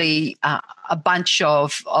only a bunch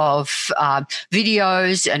of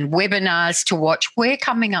videos and webinars to watch. We're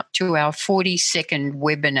coming up to our 42nd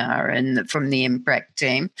webinar from the MPRAC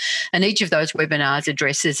team, and each of those webinars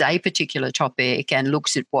addresses a particular topic and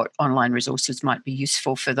looks at what online resources might be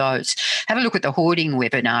useful for those. Have a look at the hoarding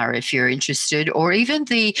webinar if you're interested, or even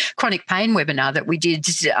the chronic pain webinar that we did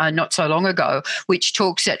not so long ago, which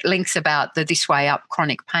talks at length about the This Way Up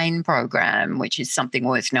chronic pain program, which is something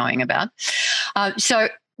worth knowing about. So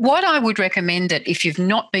what I would recommend, that if you've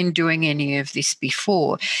not been doing any of this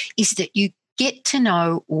before, is that you get to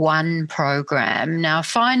know one program. Now,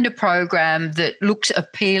 find a program that looks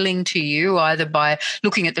appealing to you, either by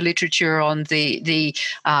looking at the literature on the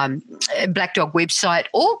Black Dog website,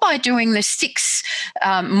 or by doing the 6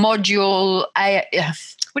 module,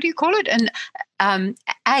 what do you call it?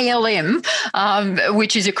 ALM,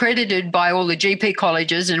 which is accredited by all the GP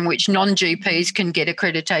colleges and which non-GPs can get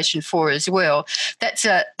accreditation for as well. That's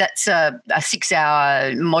a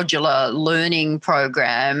 6-hour modular learning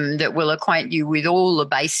program that will acquaint you with all the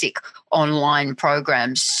basic online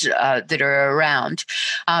programs that are around.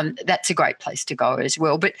 That's a great place to go as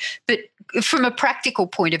well. But from a practical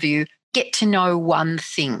point of view, get to know one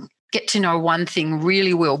thing. Get to know one thing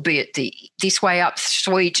really well, be it the This Way Up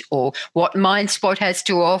suite, or what MindSpot has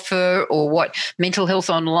to offer, or what Mental Health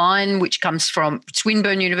Online, which comes from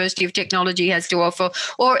Swinburne University of Technology, has to offer,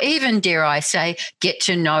 or even, dare I say, get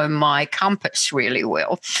to know My Compass really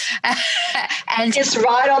well. And it's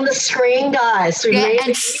right on the screen, guys.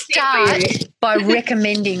 And start by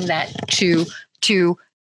recommending that to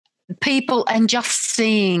people and just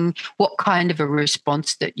seeing what kind of a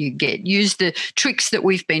response that you get. Use the tricks that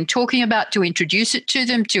we've been talking about to introduce it to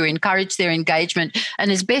them, to encourage their engagement,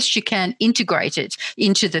 and as best you can, integrate it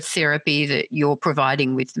into the therapy that you're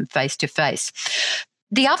providing with them face to face.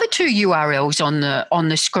 The other 2 URLs on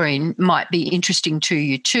the screen might be interesting to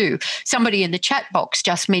you too. Somebody in the chat box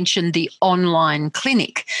just mentioned the online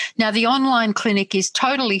clinic. Now, the online clinic is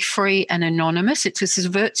totally free and anonymous. It's a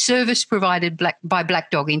service provided by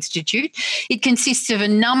Black Dog Institute. It consists of a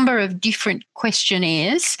number of different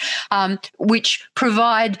questionnaires which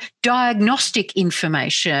provide diagnostic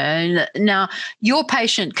information. Now, your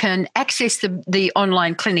patient can access the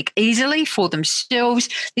online clinic easily for themselves.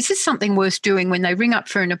 This is something worth doing when they ring up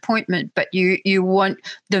for an appointment, but you want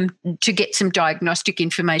them to get some diagnostic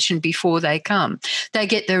information before they come. They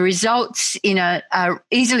get the results in a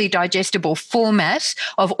easily digestible format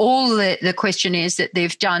of all the questionnaires that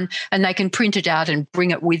they've done, and they can print it out and bring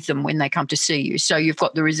it with them when they come to see you. So you've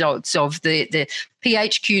got the results of the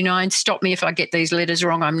PHQ-9, stop me if I get these letters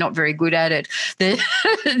wrong, I'm not very good at it.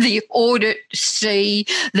 The audit C,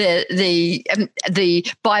 the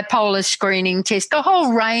bipolar screening test, a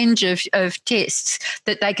whole range of tests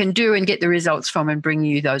that they can do and get the results from, and bring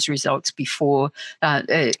you those results before, at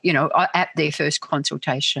their first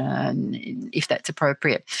consultation, if that's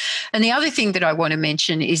appropriate. And the other thing that I want to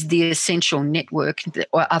mention is the Essential Network,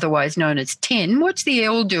 or otherwise known as 10. What's the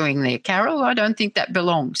L doing there, Carol? I don't think that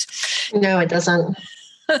belongs. No, it doesn't.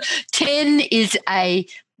 10 is a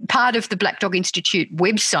part of the Black Dog Institute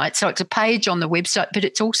website. So it's a page on the website, but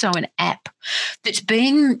it's also an app that's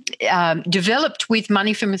been developed with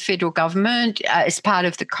money from the federal government as part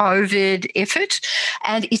of the COVID effort.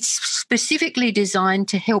 And it's specifically designed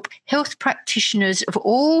to help health practitioners of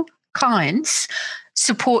all kinds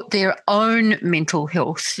support their own mental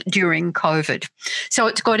health during COVID. So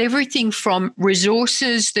it's got everything from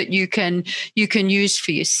resources that you can use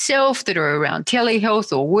for yourself that are around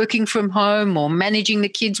telehealth or working from home or managing the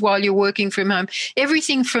kids while you're working from home,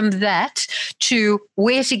 everything from that to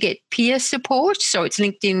where to get peer support. So it's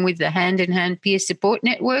linked in with the hand-in-hand peer support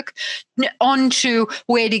network, on to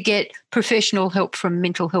where to get professional help from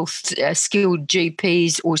mental health skilled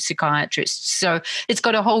GPs or psychiatrists. So it's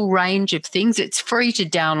got a whole range of things. It's free to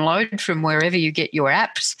download from wherever you get your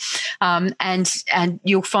apps, and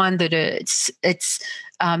you'll find that it's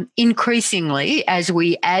increasingly, as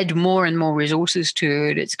we add more and more resources to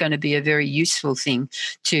it, it's going to be a very useful thing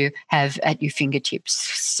to have at your fingertips.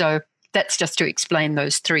 So that's just to explain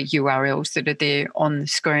those 3 URLs that are there on the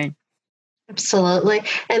screen. Absolutely.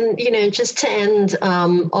 And, just to end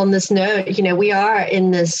on this note, we are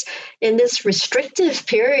in this restrictive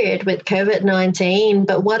period with COVID-19,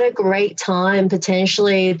 but what a great time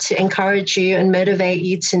potentially to encourage you and motivate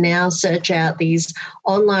you to now search out these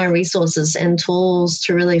online resources and tools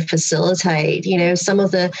to really facilitate, some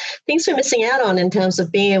of the things we're missing out on in terms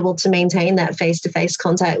of being able to maintain that face-to-face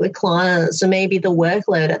contact with clients, or maybe the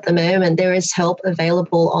workload at the moment. There is help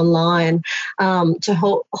available online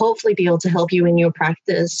to hopefully be able to help you in your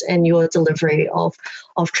practice and your delivery of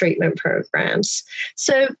treatment programs.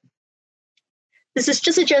 So this is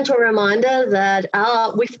just a gentle reminder that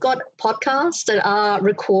we've got podcasts that are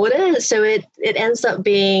recorded, so it ends up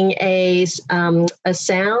being a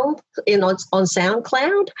sound on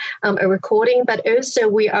SoundCloud, a recording, but also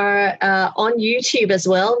we are on YouTube as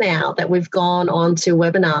well now that we've gone on to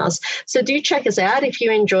webinars. So do check us out if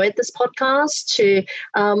you enjoyed this podcast, to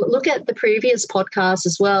look at the previous podcast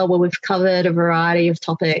as well, where we've covered a variety of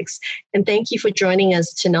topics. And thank you for joining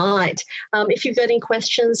us tonight. If you've got any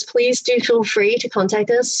questions, please do feel free to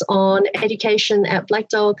contact us on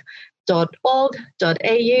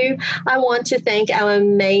education@blackdog.org.au. I want to thank our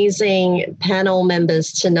amazing panel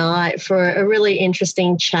members tonight for a really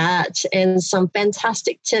interesting chat and some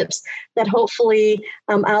fantastic tips that hopefully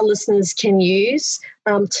our listeners can use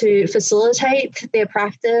to facilitate their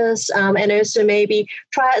practice, and also maybe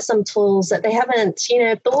try out some tools that they haven't,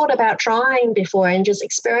 thought about trying before, and just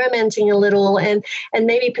experimenting a little, and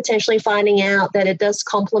maybe potentially finding out that it does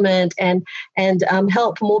complement and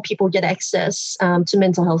help more people get access to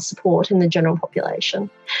mental health support in the general population.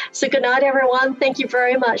 So good night, everyone. Thank you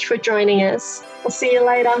very much for joining us. We'll see you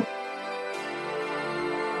later.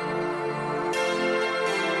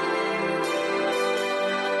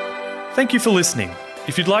 Thank you for listening.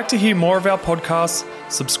 If you'd like to hear more of our podcasts,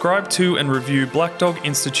 subscribe to and review Black Dog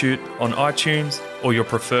Institute on iTunes or your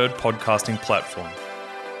preferred podcasting platform.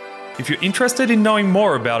 If you're interested in knowing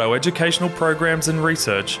more about our educational programs and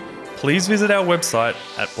research, please visit our website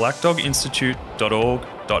at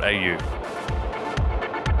blackdoginstitute.org.au.